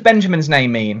 And what does Benjamin's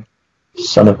name mean?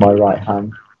 Son of my right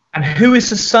hand. And who is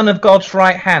the son of God's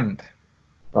right hand?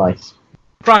 Christ.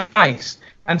 Christ.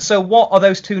 And so what are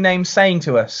those two names saying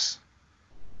to us?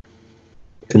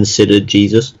 Consider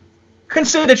Jesus.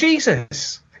 Consider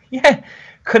Jesus. Yeah.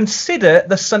 Consider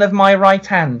the son of my right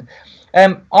hand.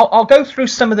 I'll go through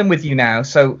some of them with you now,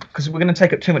 so because we're going to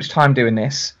take up too much time doing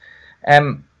this.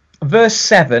 Verse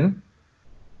 7,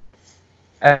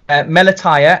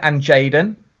 Melatiah and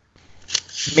Jaden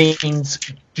means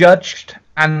judged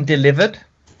and delivered.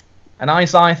 And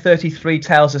Isaiah 33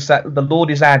 tells us that the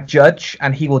Lord is our judge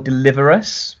and he will deliver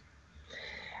us.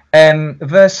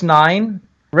 Verse 9,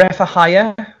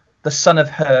 Rephaiah, the son of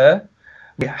Hur.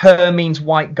 Hur means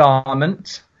white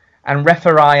garment. And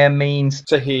Rephaiah means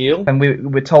to heal. And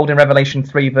we're told in Revelation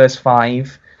 3 verse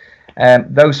 5,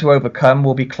 those who overcome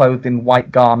will be clothed in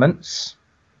white garments.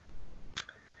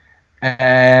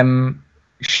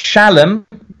 Shalom,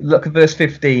 look at verse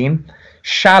 15.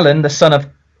 Shalom, the son of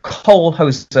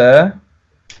Kol-Hozer,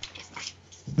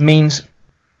 means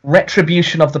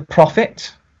retribution of the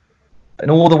prophet.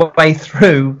 And all the way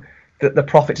through the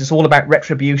prophets, it's all about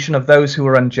retribution of those who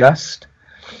are unjust.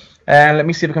 Let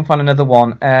me see if I can find another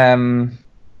one.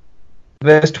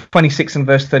 Verse 26 and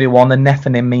verse 31, the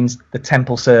Nephilim means the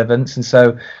temple servants, and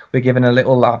so we're given a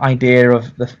little idea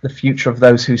of the future of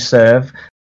those who serve.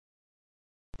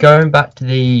 Going back to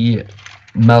the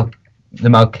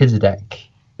Melchizedek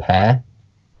pair,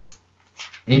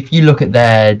 if you look at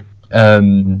their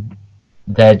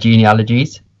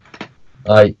genealogies,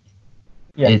 like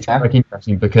it's quite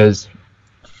interesting because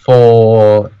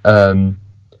for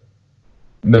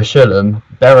Meshulam,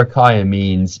 Berechiah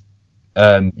means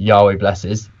Yahweh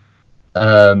blesses,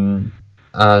 and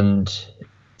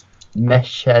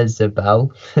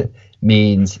Meshezabel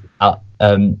means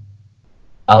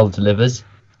Al delivers,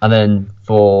 and then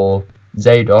for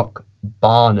Zadok,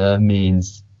 Bana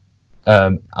means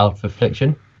out of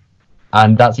affliction,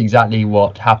 and that's exactly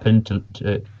what happened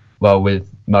to with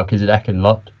Melchizedek and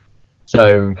Lot.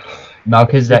 So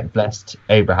Melchizedek blessed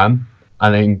Abraham,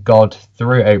 and then God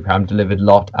through Abraham delivered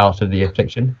Lot out of the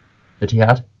affliction that he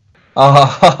had.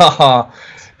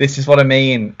 This is what I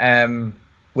mean.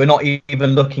 We're not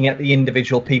even looking at the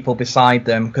individual people beside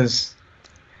them because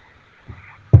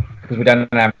we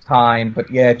don't have time. But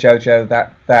yeah, Jojo,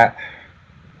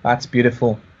 that's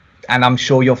beautiful, and I'm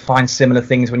sure you'll find similar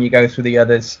things when you go through the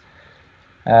others.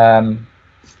 But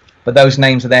those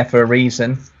names are there for a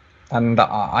reason, and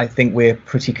I think we're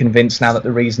pretty convinced now that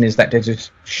the reason is that they're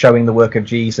just showing the work of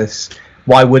Jesus.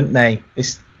 Why wouldn't they?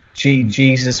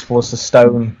 Jesus was the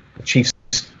stone, the chief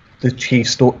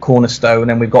cornerstone,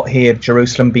 and we've got here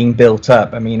Jerusalem being built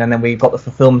up. I mean, and then we've got the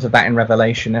fulfillment of that in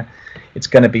Revelation. It's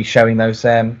going to be showing those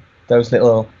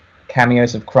little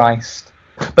cameos of Christ.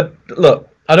 But look,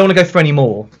 I don't want to go through any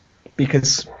more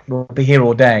because we'll be here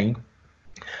all day.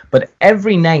 But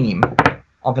every name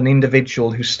of an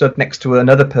individual who stood next to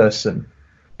another person,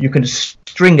 you can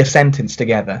string a sentence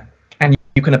together, and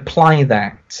you can apply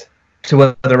that to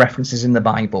other references in the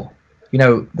Bible. You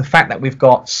know, the fact that we've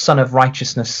got Son of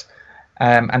Righteousness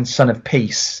and Son of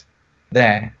Peace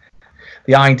there.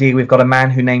 The idea we've got a man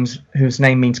whose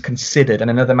name means considered, and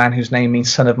another man whose name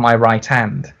means son of my right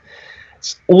hand.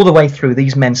 It's all the way through,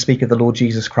 these men speak of the Lord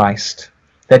Jesus Christ.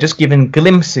 They're just given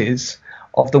glimpses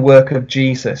of the work of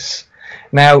Jesus.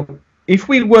 Now, if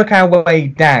we work our way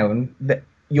down,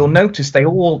 you'll notice they're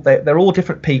all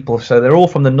different people. So they're all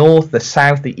from the north, the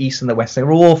south, the east, and the west.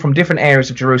 They're all from different areas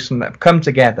of Jerusalem that have come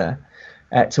together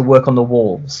to work on the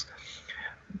walls.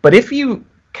 But if you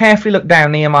carefully look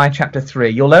down Nehemiah chapter 3,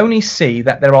 you'll only see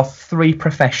that there are 3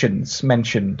 professions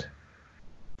mentioned.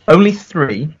 Only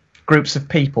 3 groups of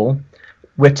people,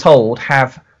 we're told,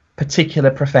 have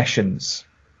particular professions.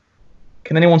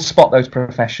 Can anyone spot those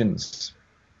professions?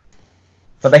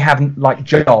 But they have like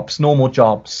jobs, normal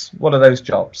jobs. What are those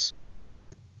jobs?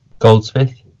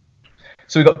 Goldsmith.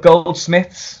 So we've got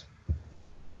goldsmiths.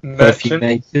 Perfume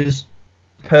makers.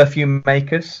 Perfume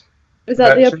makers. Is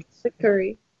that Merchants. the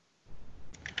apothecary?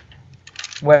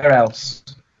 Where else?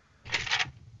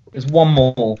 There's one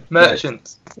more.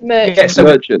 Merchants.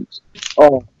 Merchants.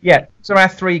 Oh. Yeah, so our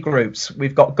 3 groups.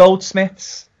 We've got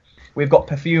goldsmiths, we've got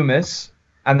perfumers,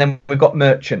 and then we've got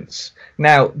merchants.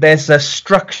 Now, there's a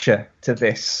structure to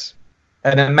this,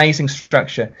 an amazing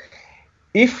structure.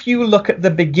 If you look at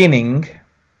the beginning,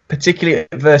 particularly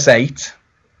at verse 8,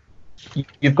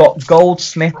 you've got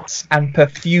goldsmiths and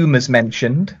perfumers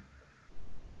mentioned.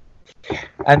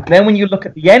 And then when you look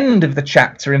at the end of the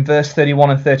chapter in verse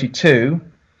 31 and 32,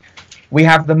 we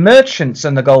have the merchants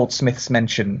and the goldsmiths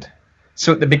mentioned.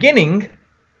 So at the beginning,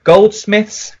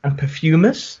 goldsmiths and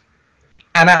perfumers.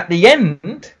 And at the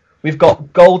end, we've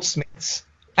got goldsmiths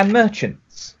and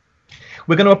merchants.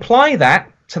 We're going to apply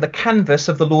that to the canvas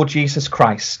of the Lord Jesus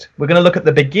Christ. We're going to look at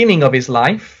the beginning of his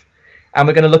life, and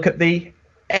we're going to look at the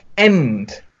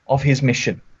end of his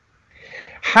mission.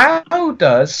 How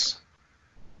does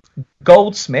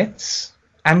goldsmiths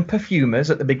and perfumers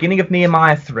at the beginning of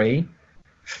Nehemiah 3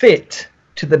 fit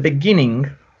to the beginning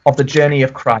of the journey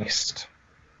of Christ?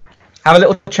 Have a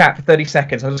little chat for 30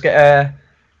 seconds. I'll just get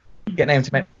Naomi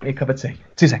to make me a cup of tea.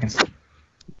 2 seconds.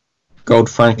 Gold,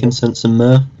 frankincense, and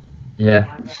myrrh.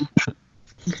 Yeah.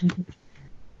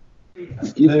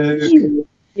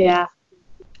 Yeah.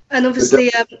 And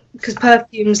obviously, because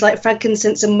perfumes like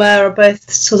frankincense and myrrh are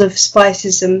both sort of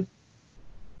spices and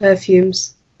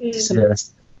perfumes. Yeah.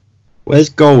 Where's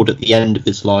gold at the end of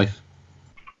his life?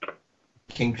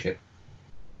 Kingship.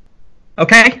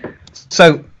 Okay,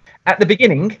 so at the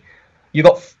beginning,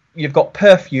 you've got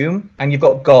perfume and you've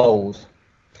got gold,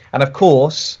 and of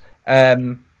course, at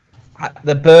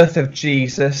the birth of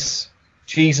Jesus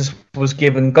was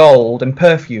given gold and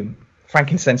perfume,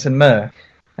 frankincense and myrrh.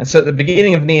 And so at the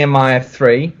beginning of Nehemiah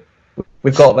 3,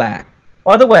 we've got that.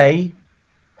 By the way,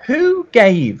 who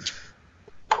gave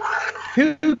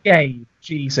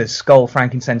Jesus gold,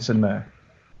 frankincense, and myrrh?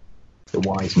 The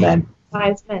wise men.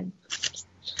 Wise men.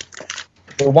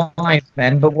 The wise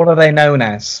men, but what are they known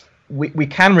as? We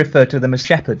can refer to them as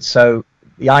shepherds. So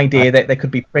the idea that they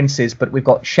could be princes, but we've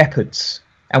got shepherds.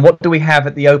 And what do we have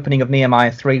at the opening of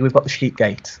Nehemiah 3? We've got the sheep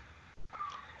gate.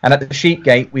 And at the sheep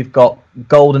gate, we've got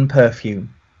gold and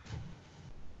perfume.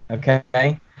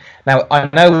 Okay? Now, I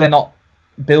know they're not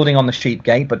building on the sheep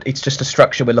gate, but it's just a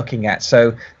structure we're looking at.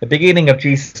 So the beginning of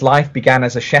Jesus' life began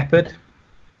as a shepherd.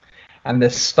 And the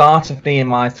start of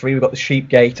Nehemiah 3, we've got the sheep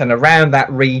gate. And around that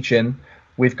region,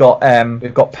 we've got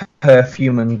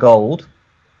perfume and gold.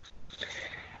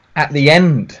 At the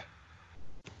end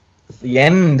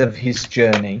of his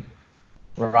journey,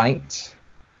 right,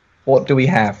 what do we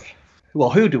have? Well,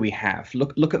 who do we have?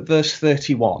 Look at verse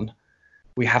 31.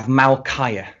 We have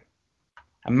Malchiah.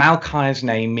 And Malchiah's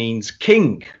name means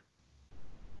king.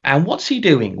 And what's he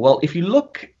doing? Well, if you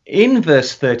look in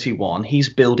verse 31, he's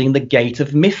building the gate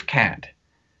of Mifkad.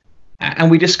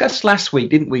 And we discussed last week,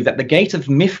 didn't we, that the gate of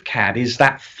Mifkad is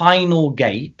that final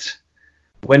gate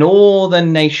when all the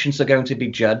nations are going to be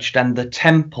judged and the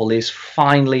temple is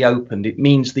finally opened. It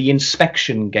means the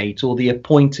inspection gate or the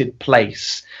appointed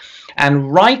place.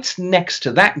 And right next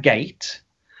to that gate,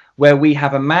 where we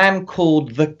have a man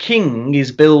called the King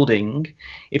is building,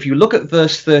 if you look at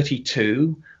verse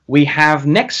 32, we have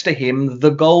next to him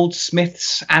the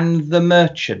goldsmiths and the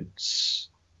merchants.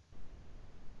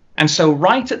 And so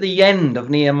right at the end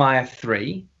of Nehemiah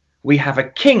 3, we have a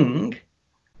king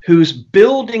who's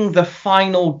building the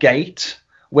final gate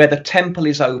where the temple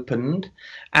is opened,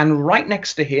 and right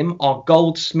next to him are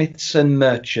goldsmiths and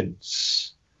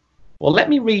merchants. Well, let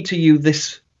me read to you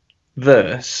this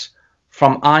verse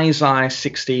from Isaiah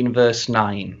 16, verse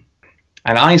 9.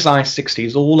 And Isaiah 60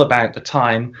 is all about the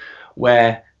time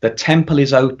where the temple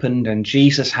is opened and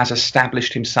Jesus has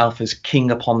established himself as king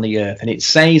upon the earth. And it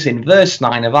says in verse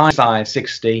 9 of Isaiah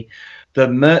 60, "The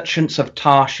merchants of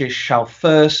Tarshish shall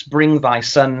first bring thy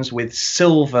sons with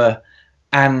silver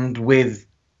and with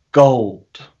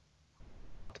gold."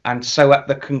 And so at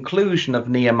the conclusion of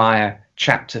Nehemiah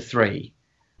chapter 3,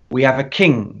 we have a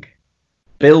king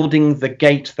building the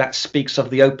gate that speaks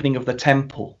of the opening of the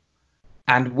temple.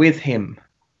 And with him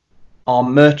are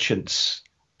merchants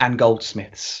and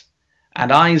goldsmiths.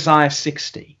 And Isaiah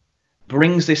 60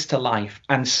 brings this to life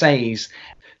and says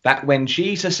that when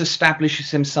Jesus establishes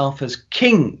himself as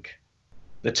king,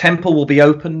 the temple will be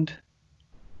opened,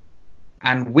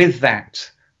 and with that,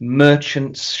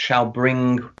 merchants shall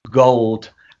bring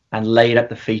gold and lay it at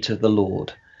the feet of the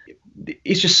Lord.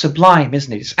 It's just sublime,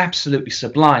 isn't it? It's absolutely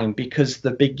sublime, because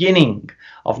the beginning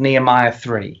of Nehemiah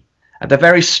 3, at the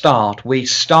very start, we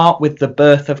start with the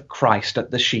birth of Christ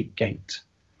at the sheep gate,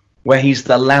 where he's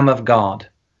the Lamb of God.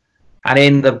 And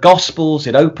in the Gospels,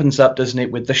 it opens up, doesn't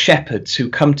it, with the shepherds who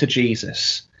come to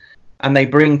Jesus and they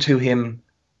bring to him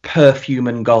perfume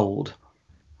and gold.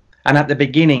 And at the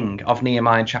beginning of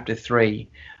Nehemiah chapter 3,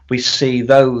 we see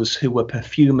those who were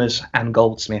perfumers and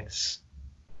goldsmiths.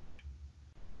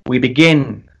 We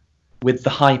begin with the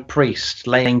high priest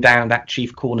laying down that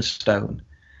chief cornerstone.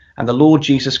 And the Lord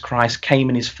Jesus Christ came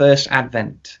in his first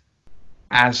advent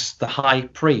as the high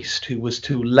priest who was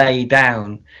to lay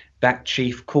down that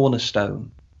chief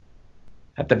cornerstone.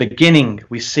 At the beginning,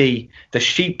 we see the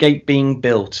sheep gate being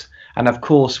built. And of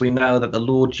course, we know that the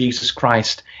Lord Jesus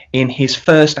Christ in his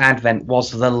first advent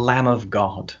was the Lamb of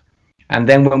God. And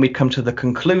then when we come to the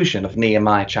conclusion of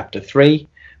Nehemiah chapter 3,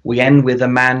 we end with a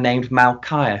man named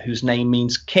Malchiah, whose name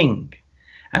means king.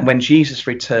 And when Jesus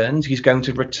returns, he's going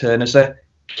to return as a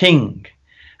king.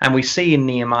 And we see in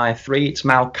Nehemiah 3, it's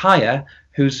Malchiah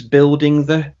who's building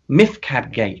the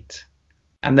Mifkad gate.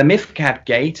 And the Mifkad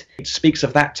gate, it speaks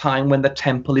of that time when the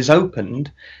temple is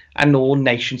opened and all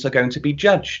nations are going to be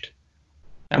judged.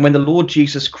 And when the Lord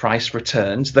Jesus Christ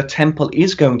returns, the temple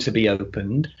is going to be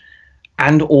opened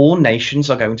and all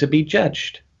nations are going to be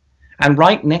judged. And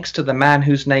right next to the man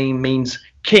whose name means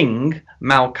king,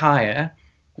 Malchiah,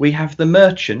 we have the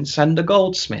merchants and the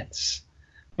goldsmiths.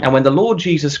 And when the Lord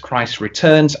Jesus Christ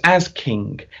returns as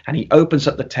king and he opens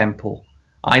up the temple,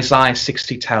 Isaiah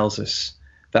 60 tells us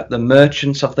that the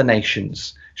merchants of the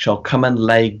nations shall come and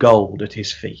lay gold at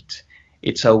his feet.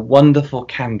 It's a wonderful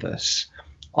canvas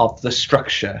of the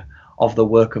structure of the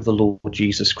work of the Lord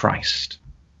Jesus Christ.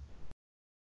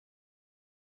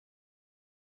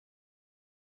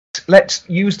 Let's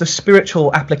use the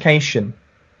spiritual application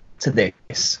to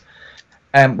this.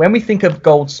 when we think of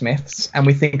goldsmiths and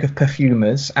we think of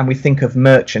perfumers and we think of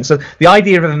merchants, so the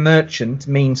idea of a merchant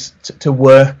means to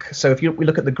work. So if we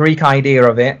look at the Greek idea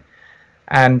of it,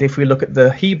 and if we look at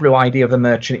the Hebrew idea of a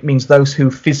merchant, it means those who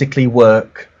physically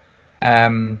work.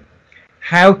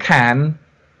 How can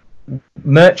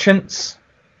merchants,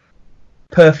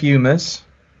 perfumers,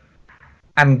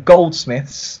 and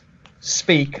goldsmiths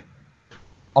speak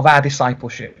of our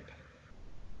discipleship?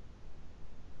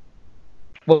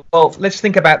 Well, let's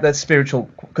think about the spiritual,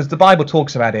 because the Bible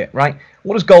talks about it, right?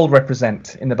 What does gold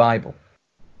represent in the Bible?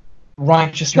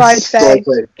 Righteousness. Tried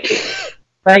faith.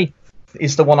 Faith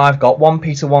is the one I've got, 1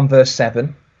 Peter 1 verse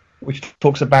 7, which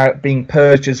talks about being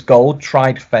purged as gold,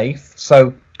 tried faith.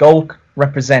 So gold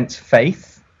represents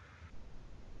faith.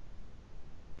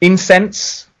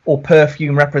 Incense or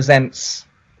perfume represents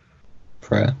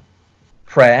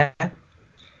prayer.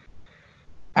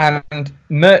 And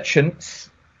merchants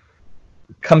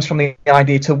comes from the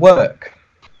idea to work.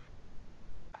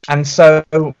 And so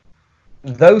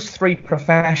those three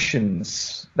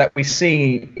professions that we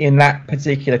see in that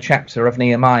particular chapter of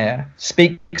Nehemiah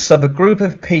speaks of a group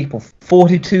of people,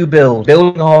 42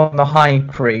 building on the high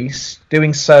priest,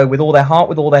 doing so with all their heart,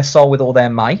 with all their soul, with all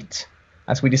their might,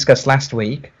 as we discussed last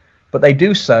week. But they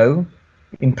do so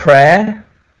in prayer,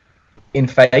 in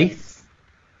faith,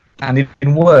 and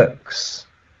in works.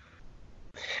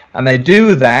 And they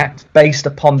do that based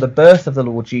upon the birth of the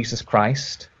Lord Jesus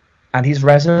Christ and his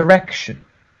resurrection.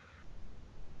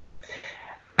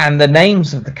 And the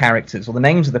names of the characters, or the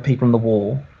names of the people on the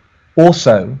wall,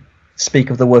 also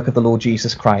speak of the work of the Lord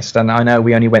Jesus Christ. And I know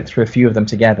we only went through a few of them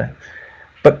together.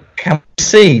 But can we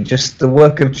see just the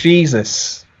work of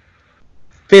Jesus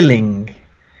filling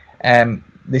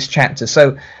this chapter?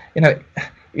 So,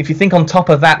 if you think on top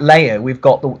of that layer, we've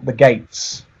got the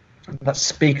gates that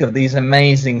speak of these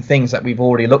amazing things that we've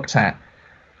already looked at.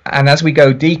 And as we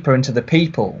go deeper into the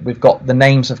people, we've got the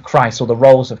names of Christ, or the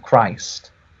roles of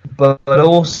Christ. But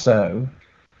also,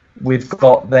 we've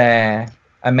got there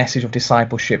a message of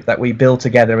discipleship that we build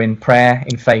together in prayer,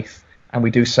 in faith, and we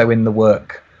do so in the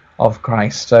work of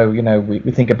Christ. So, we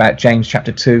think about James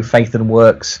chapter 2, faith and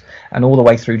works, and all the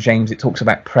way through James it talks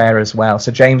about prayer as well.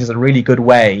 So James is a really good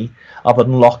way of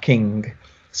unlocking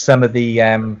some of the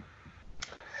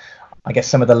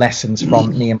some of the lessons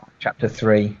from Nehemiah chapter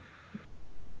 3.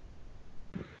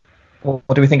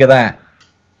 What do we think of that?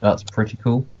 That's pretty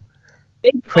cool.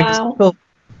 Wow.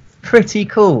 Pretty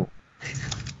cool.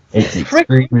 It's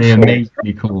extremely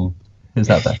amazingly cool. Is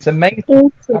that better? It's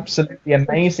amazing. Absolutely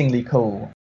amazingly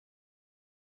cool.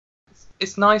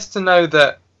 It's nice to know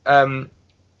that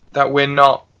that we're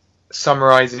not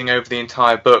summarising over the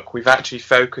entire book. We've actually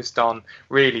focused on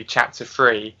really chapter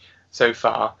 3 so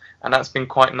far, and that's been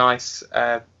quite nice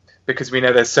because we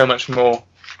know there's so much more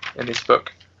in this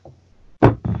book.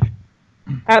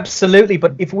 Absolutely,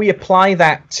 but if we apply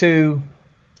that to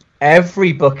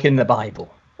every book in the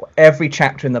Bible, or every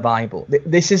chapter in the Bible,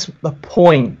 this is the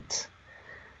point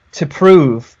to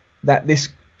prove that this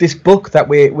book that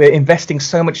we're investing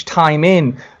so much time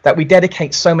in, that we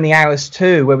dedicate so many hours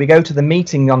to, where we go to the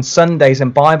meeting on Sundays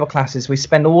and Bible classes, we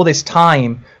spend all this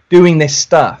time doing this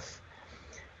stuff.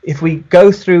 If we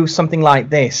go through something like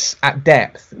this at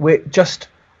depth, we're just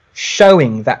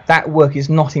showing that work is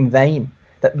not in vain,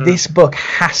 that this book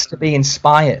has to be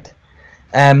inspired.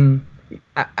 And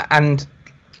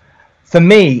for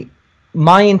me,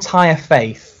 my entire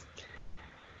faith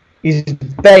is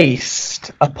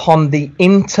based upon the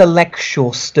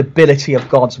intellectual stability of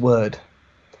God's word.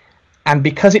 And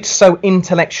because it's so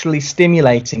intellectually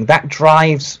stimulating, that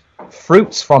drives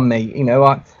fruits from me.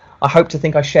 I hope to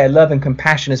think I share love and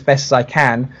compassion as best as I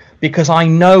can, because I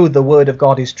know the word of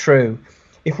God is true.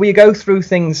 If we go through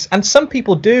things, and some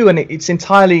people do, and it's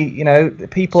entirely,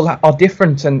 people are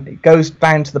different, and it goes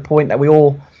down to the point that we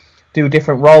all do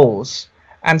different roles.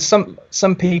 And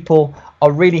some people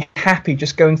are really happy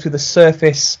just going through the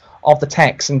surface of the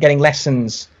text and getting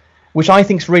lessons, which I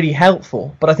think is really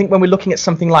helpful. But I think when we're looking at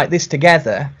something like this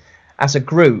together as a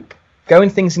group, going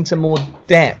things into more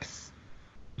depth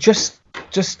just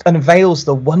unveils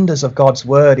the wonders of God's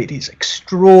word. It is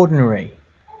extraordinary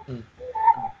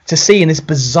to see in this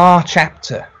bizarre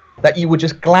chapter that you would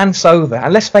just glance over.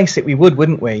 And let's face it, we would,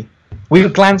 wouldn't we? We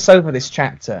would glance over this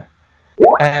chapter.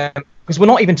 Because we're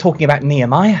not even talking about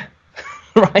Nehemiah,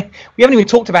 right? We haven't even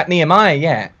talked about Nehemiah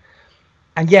yet.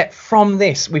 And yet from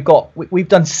this, we've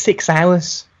done 6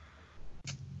 hours.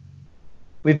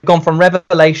 We've gone from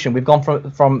Revelation, we've gone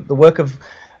from the work of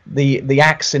the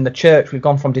Acts in the church, we've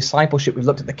gone from discipleship, we've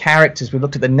looked at the characters, we've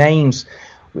looked at the names,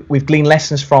 we've gleaned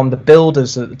lessons from the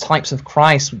builders, the types of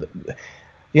Christ.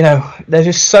 There's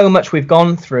just so much we've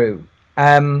gone through.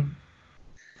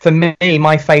 For me,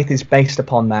 my faith is based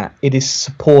upon that. It is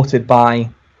supported by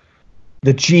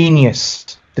the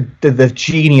genius, the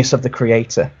genius of the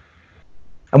Creator,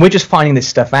 and we're just finding this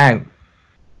stuff out.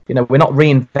 You know, we're not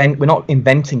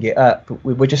inventing it up.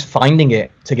 We're just finding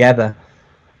it together.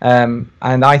 And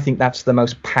I think that's the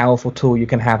most powerful tool you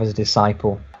can have as a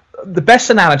disciple. The best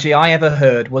analogy I ever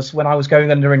heard was when I was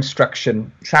going under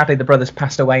instruction. Sadly, the brother's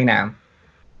passed away now.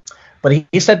 But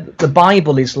he said the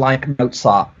Bible is like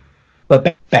Mozart,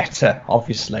 but better,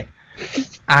 obviously.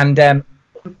 And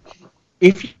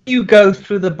if you go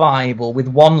through the Bible with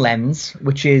one lens,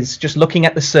 which is just looking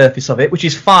at the surface of it, which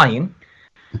is fine,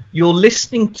 you're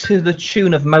listening to the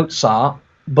tune of Mozart,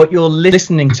 but you're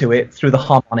listening to it through the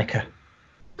harmonica.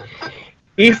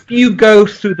 If you go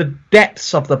through the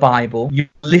depths of the Bible, you're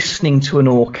listening to an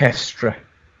orchestra.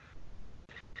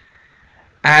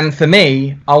 And for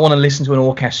me, I want to listen to an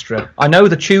orchestra. I know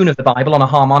the tune of the Bible on a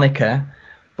harmonica,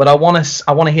 but I want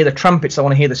to hear the trumpets, I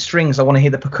want to hear the strings, I want to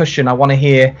hear the percussion, I want to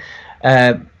hear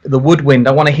the woodwind,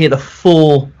 I want to hear the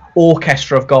full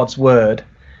orchestra of God's word.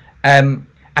 And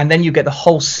then you get the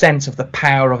whole sense of the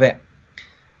power of it.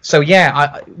 So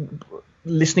yeah,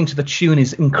 listening to the tune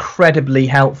is incredibly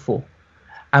helpful.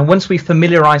 And once we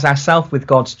familiarize ourselves with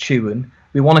God's tune,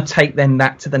 we want to take then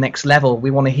that to the next level.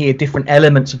 We want to hear different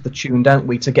elements of the tune, don't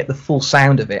we, to get the full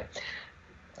sound of it.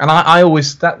 And I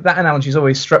always, that analogy has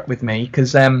always struck with me,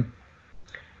 because the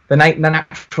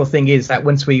natural thing is that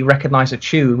once we recognize a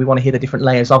tune, we want to hear the different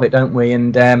layers of it, don't we?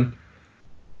 And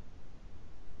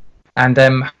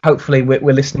hopefully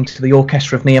we're listening to the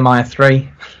orchestra of Nehemiah 3.